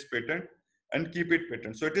space patent and keep it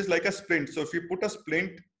patent. So it is like a splint. So if you put a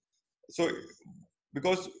splint, so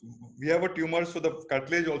because we have a tumor, so the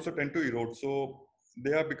cartilage also tend to erode. So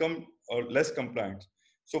they have become less compliant.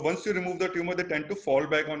 So once you remove the tumor, they tend to fall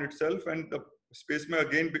back on itself and the space may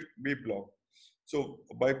again be blocked. So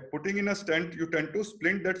by putting in a stent, you tend to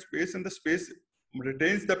splint that space and the space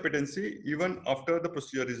retains the patency even after the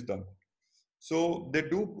procedure is done. So they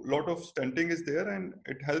do a lot of stenting is there, and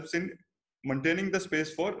it helps in maintaining the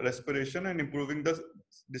space for respiration and improving the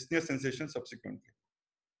dyspnea sensation subsequently.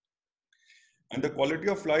 And the quality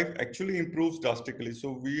of life actually improves drastically.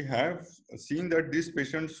 So we have seen that these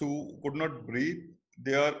patients who could not breathe,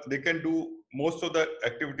 they can do most of the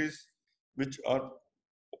activities which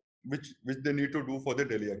they need to do for their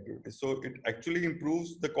daily activities. So it actually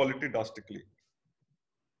improves the quality drastically.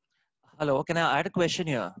 Hello, can I add a question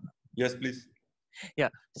here? Yes, please. Yeah.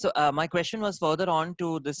 So my question was further on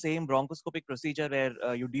to the same bronchoscopic procedure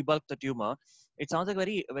where you debulk the tumor. It sounds like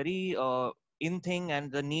very in thing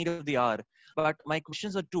and the need of the hour. But my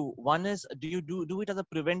questions are two. One is, do you do it as a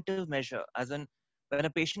preventive measure? As in, when a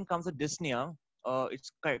patient comes with dyspnea,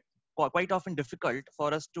 it's quite often difficult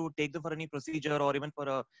for us to take them for any procedure or even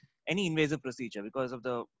for any invasive procedure because of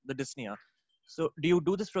the dyspnea. So do you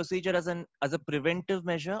do this procedure as a preventive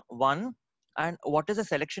measure? One. And what is the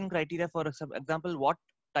selection criteria? For example, what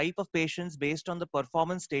type of patients based on the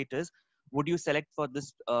performance status would you select for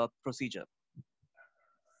this procedure?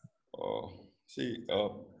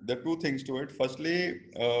 There are two things to it.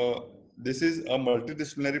 Firstly, this is a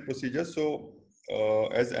multidisciplinary procedure. So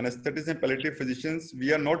as anesthetists and palliative physicians,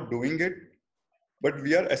 we are not doing it, but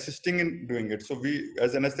we are assisting in doing it. So we,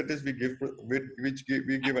 as anesthetists, we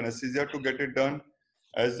give anesthesia to get it done.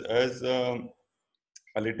 As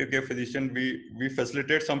palliative care physician, we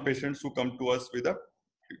facilitate some patients who come to us with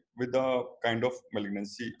a kind of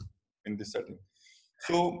malignancy in this setting.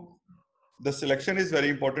 So the selection is very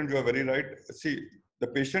important. You are very right. See, the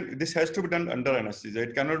patient, this has to be done under anesthesia.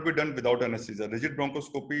 It cannot be done without anesthesia. Rigid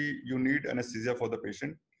bronchoscopy, you need anesthesia for the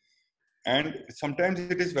patient. And sometimes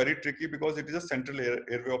it is very tricky because it is a central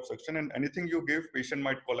airway obstruction, and anything you give, patient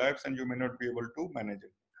might collapse and you may not be able to manage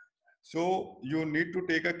it. So you need to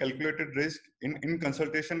take a calculated risk in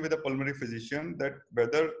consultation with a pulmonary physician that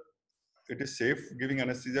whether it is safe giving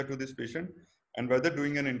anesthesia to this patient and whether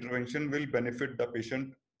doing an intervention will benefit the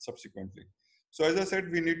patient subsequently. So as I said,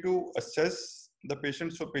 we need to assess the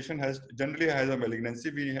patient. So patient generally has a malignancy.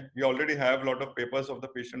 We already have a lot of papers of the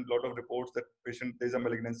patient, lot of reports that patient, there's a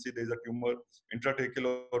malignancy, there's a tumor,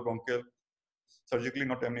 intratracheal or bronchial, surgically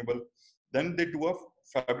not amenable. Then they do a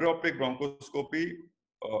fiber optic bronchoscopy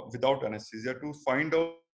without anesthesia to find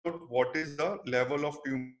out what is the level of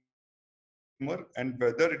tumor and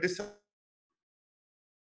whether it is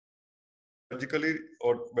surgically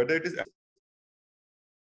or whether it is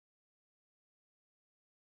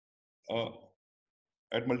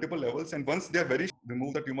at multiple levels. And once they are very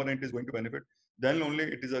remove the tumor and it is going to benefit, then only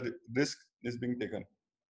it is a risk is being taken.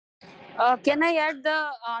 Can I add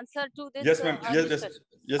the answer to this? Yes, ma'am.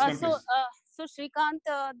 Yes, ma'am. So Shrikant,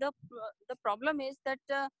 the problem is that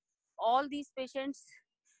all these patients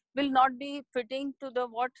will not be fitting to the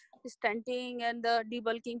what stenting and the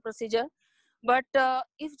debulking procedure. But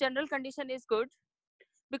if general condition is good,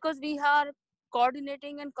 because we are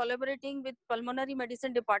coordinating and collaborating with pulmonary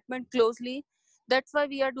medicine department closely, that's why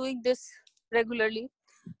we are doing this regularly.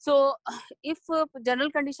 So if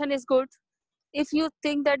general condition is good, if you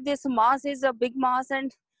think that this mass is a big mass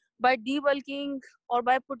and by debulking or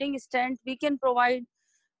by putting stent we can provide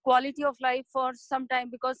quality of life for some time,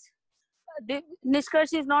 because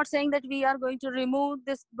Nishkarsh is not saying that we are going to remove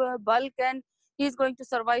this bulk and he is going to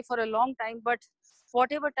survive for a long time, but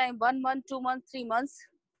whatever time, 1 month, 2 months, 3 months,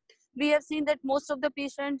 we have seen that most of the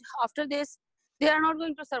patients after this They are not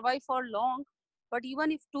going to survive for long, but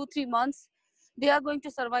even if 2-3 months, they are going to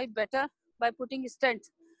survive better by putting stents.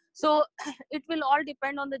 So it will all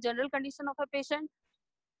depend on the general condition of a patient.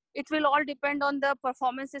 It will all depend on the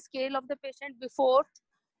performance scale of the patient before,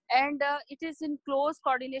 and it is in close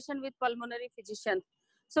coordination with pulmonary physician.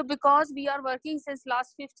 So because we are working since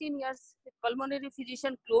last 15 years with pulmonary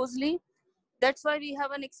physician closely, that's why we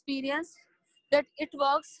have an experience that it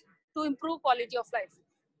works to improve quality of life.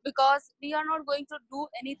 Because we are not going to do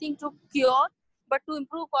anything to cure, but to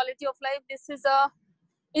improve quality of life. This is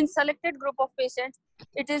in selected group of patients,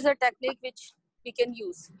 it is a technique which we can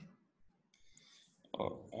use. Uh,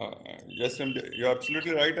 uh, yes, MD, you're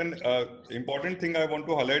absolutely right. And important thing I want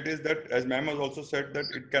to highlight is that, as ma'am has also said, that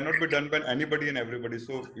it cannot be done by anybody and everybody.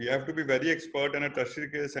 So we have to be very expert in a tertiary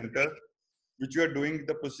care center, which you are doing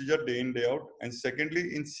the procedure day in, day out. And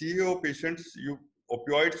secondly, in CEO patients,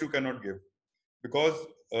 opioids you cannot give, because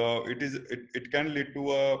it can lead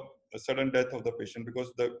to a sudden death of the patient,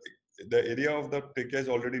 because the area of the trachea is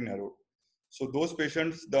already narrowed. So those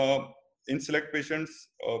patients, in select patients,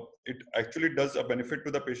 it actually does a benefit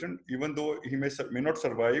to the patient, even though he may not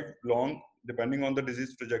survive long depending on the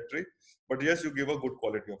disease trajectory. But yes, you give a good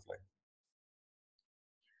quality of life.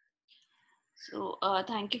 So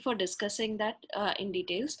thank you for discussing that in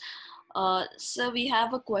details. So we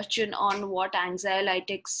have a question on what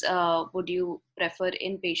anxiolytics would you prefer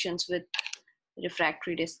in patients with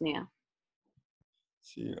refractory dyspnea?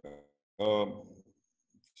 See,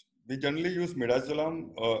 we generally use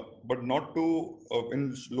midazolam, but not to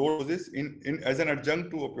in low doses in as an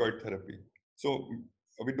adjunct to opioid therapy. So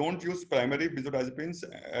we don't use primary benzodiazepines,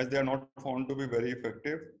 as they are not found to be very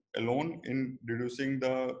effective alone in reducing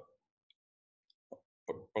the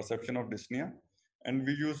perception of dyspnea. And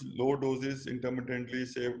we use low doses intermittently.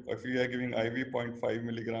 Say if we are giving IV 0.5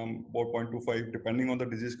 milligram or 0.25, depending on the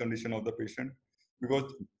disease condition of the patient,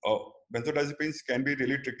 because benzodiazepines can be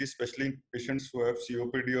really tricky, especially in patients who have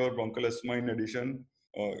COPD or bronchial asthma. In addition,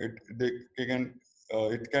 it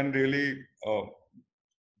can really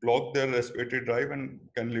block their respiratory drive and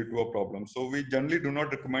can lead to a problem. So we generally do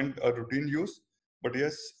not recommend a routine use, but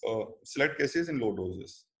yes, select cases in low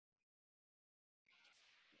doses.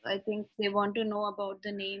 I think they want to know about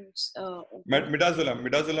the names.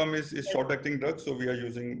 Midazolam is short-acting drug, so we are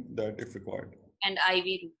using that if required. And IV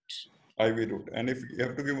route. IV route. And if you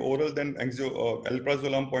have to give oral, then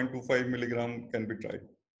alprazolam 0.25 milligram can be tried.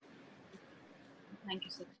 Thank you,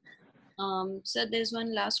 sir. So there's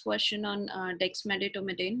one last question on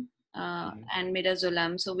dexmedetomidine and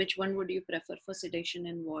midazolam. So which one would you prefer for sedation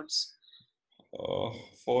in wards?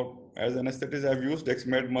 As anesthetist, I've used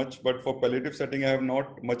dexmed much, but for palliative setting, I have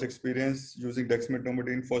not much experience using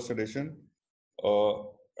dexmedetomidine for sedation.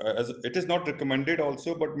 As it is not recommended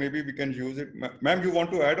also, but maybe we can use it. Ma'am, you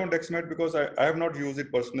want to add on dexmed, because I have not used it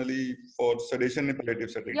personally for sedation in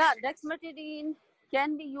palliative settings. Yeah, dexmedetomidine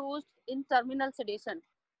can be used in terminal sedation.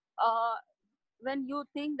 When you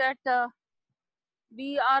think that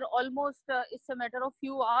we are almost, it's a matter of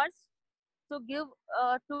few hours, to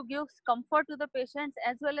give comfort to the patients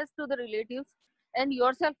as well as to the relatives and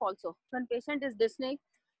yourself also. When patient is dyspneic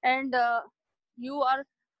and you are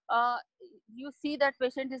you see that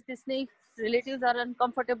patient is dyspneic, relatives are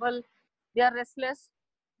uncomfortable, they are restless,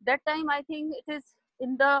 that time I think it is,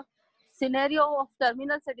 in the scenario of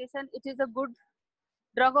terminal sedation, it is a good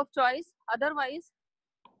drug of choice. Otherwise,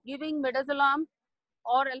 giving midazolam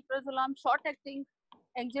or alprazolam short acting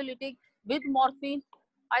anxiolytic with morphine,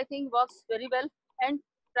 I think works very well. And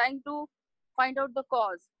trying to find out the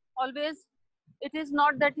cause. Always, it is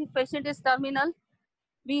not that if patient is terminal,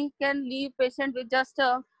 we can leave patient with just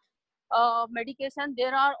a medication.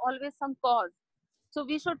 There are always some cause. So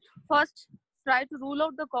we should first try to rule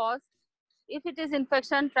out the cause. If it is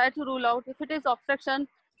infection, try to rule out. If it is obstruction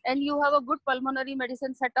and you have a good pulmonary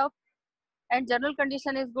medicine setup and general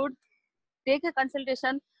condition is good, take a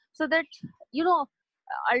consultation, so that,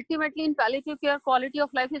 ultimately in palliative care, quality of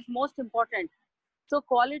life is most important. So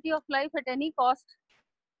quality of life at any cost,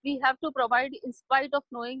 we have to provide, in spite of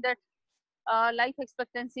knowing that life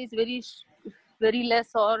expectancy is very less,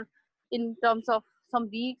 or in terms of some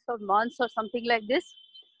weeks or months or something like this.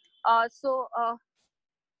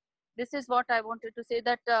 This is what I wanted to say,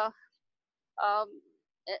 that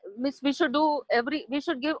we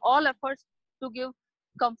should give all efforts to give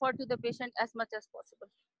comfort to the patient as much as possible.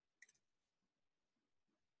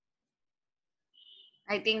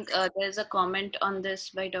 I think there's a comment on this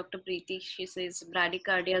by Dr. Preeti. She says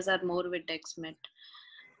bradycardias are more with dexmed.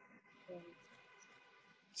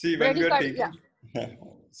 See, when we are taking, Yeah.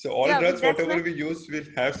 So all Yeah, drugs, that's whatever why. we use, will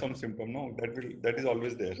have some symptom. No, that is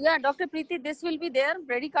always there. Yeah, Dr. Preeti, this will be there.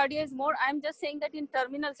 Bradycardia is more. I'm just saying that in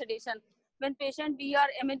terminal sedation, when patient we are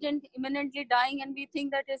imminently dying, and we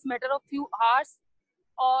think that it's matter of few hours,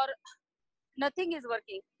 or nothing is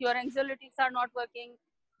working. Your anxiolytics are not working,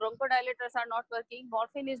 bronchodilators are not working,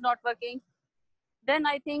 morphine is not working. Then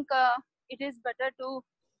I think it is better to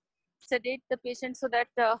sedate the patient so that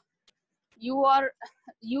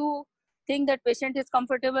you think that patient is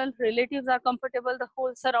comfortable, relatives are comfortable, the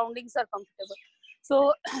whole surroundings are comfortable.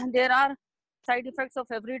 So there are side effects of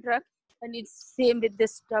every drug, and it's same with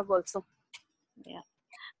this drug also. Yeah.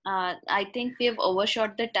 I think we have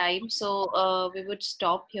overshot the time, so we would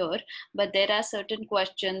stop here. But there are certain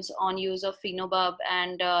questions on use of phenobarb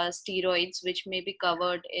and steroids, which may be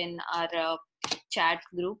covered in our chat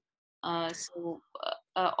group.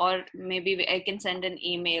 Or maybe I can send an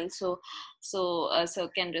email, so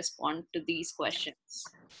can respond to these questions.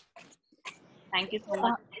 Thank you so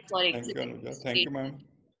much for Thank you, excellent Anuja. Thank you, presentation. ma'am.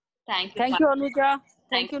 Thank you. Thank you, Anuja.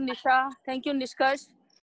 Thank Thank you, Nisha. Thank you, Nishkarsh.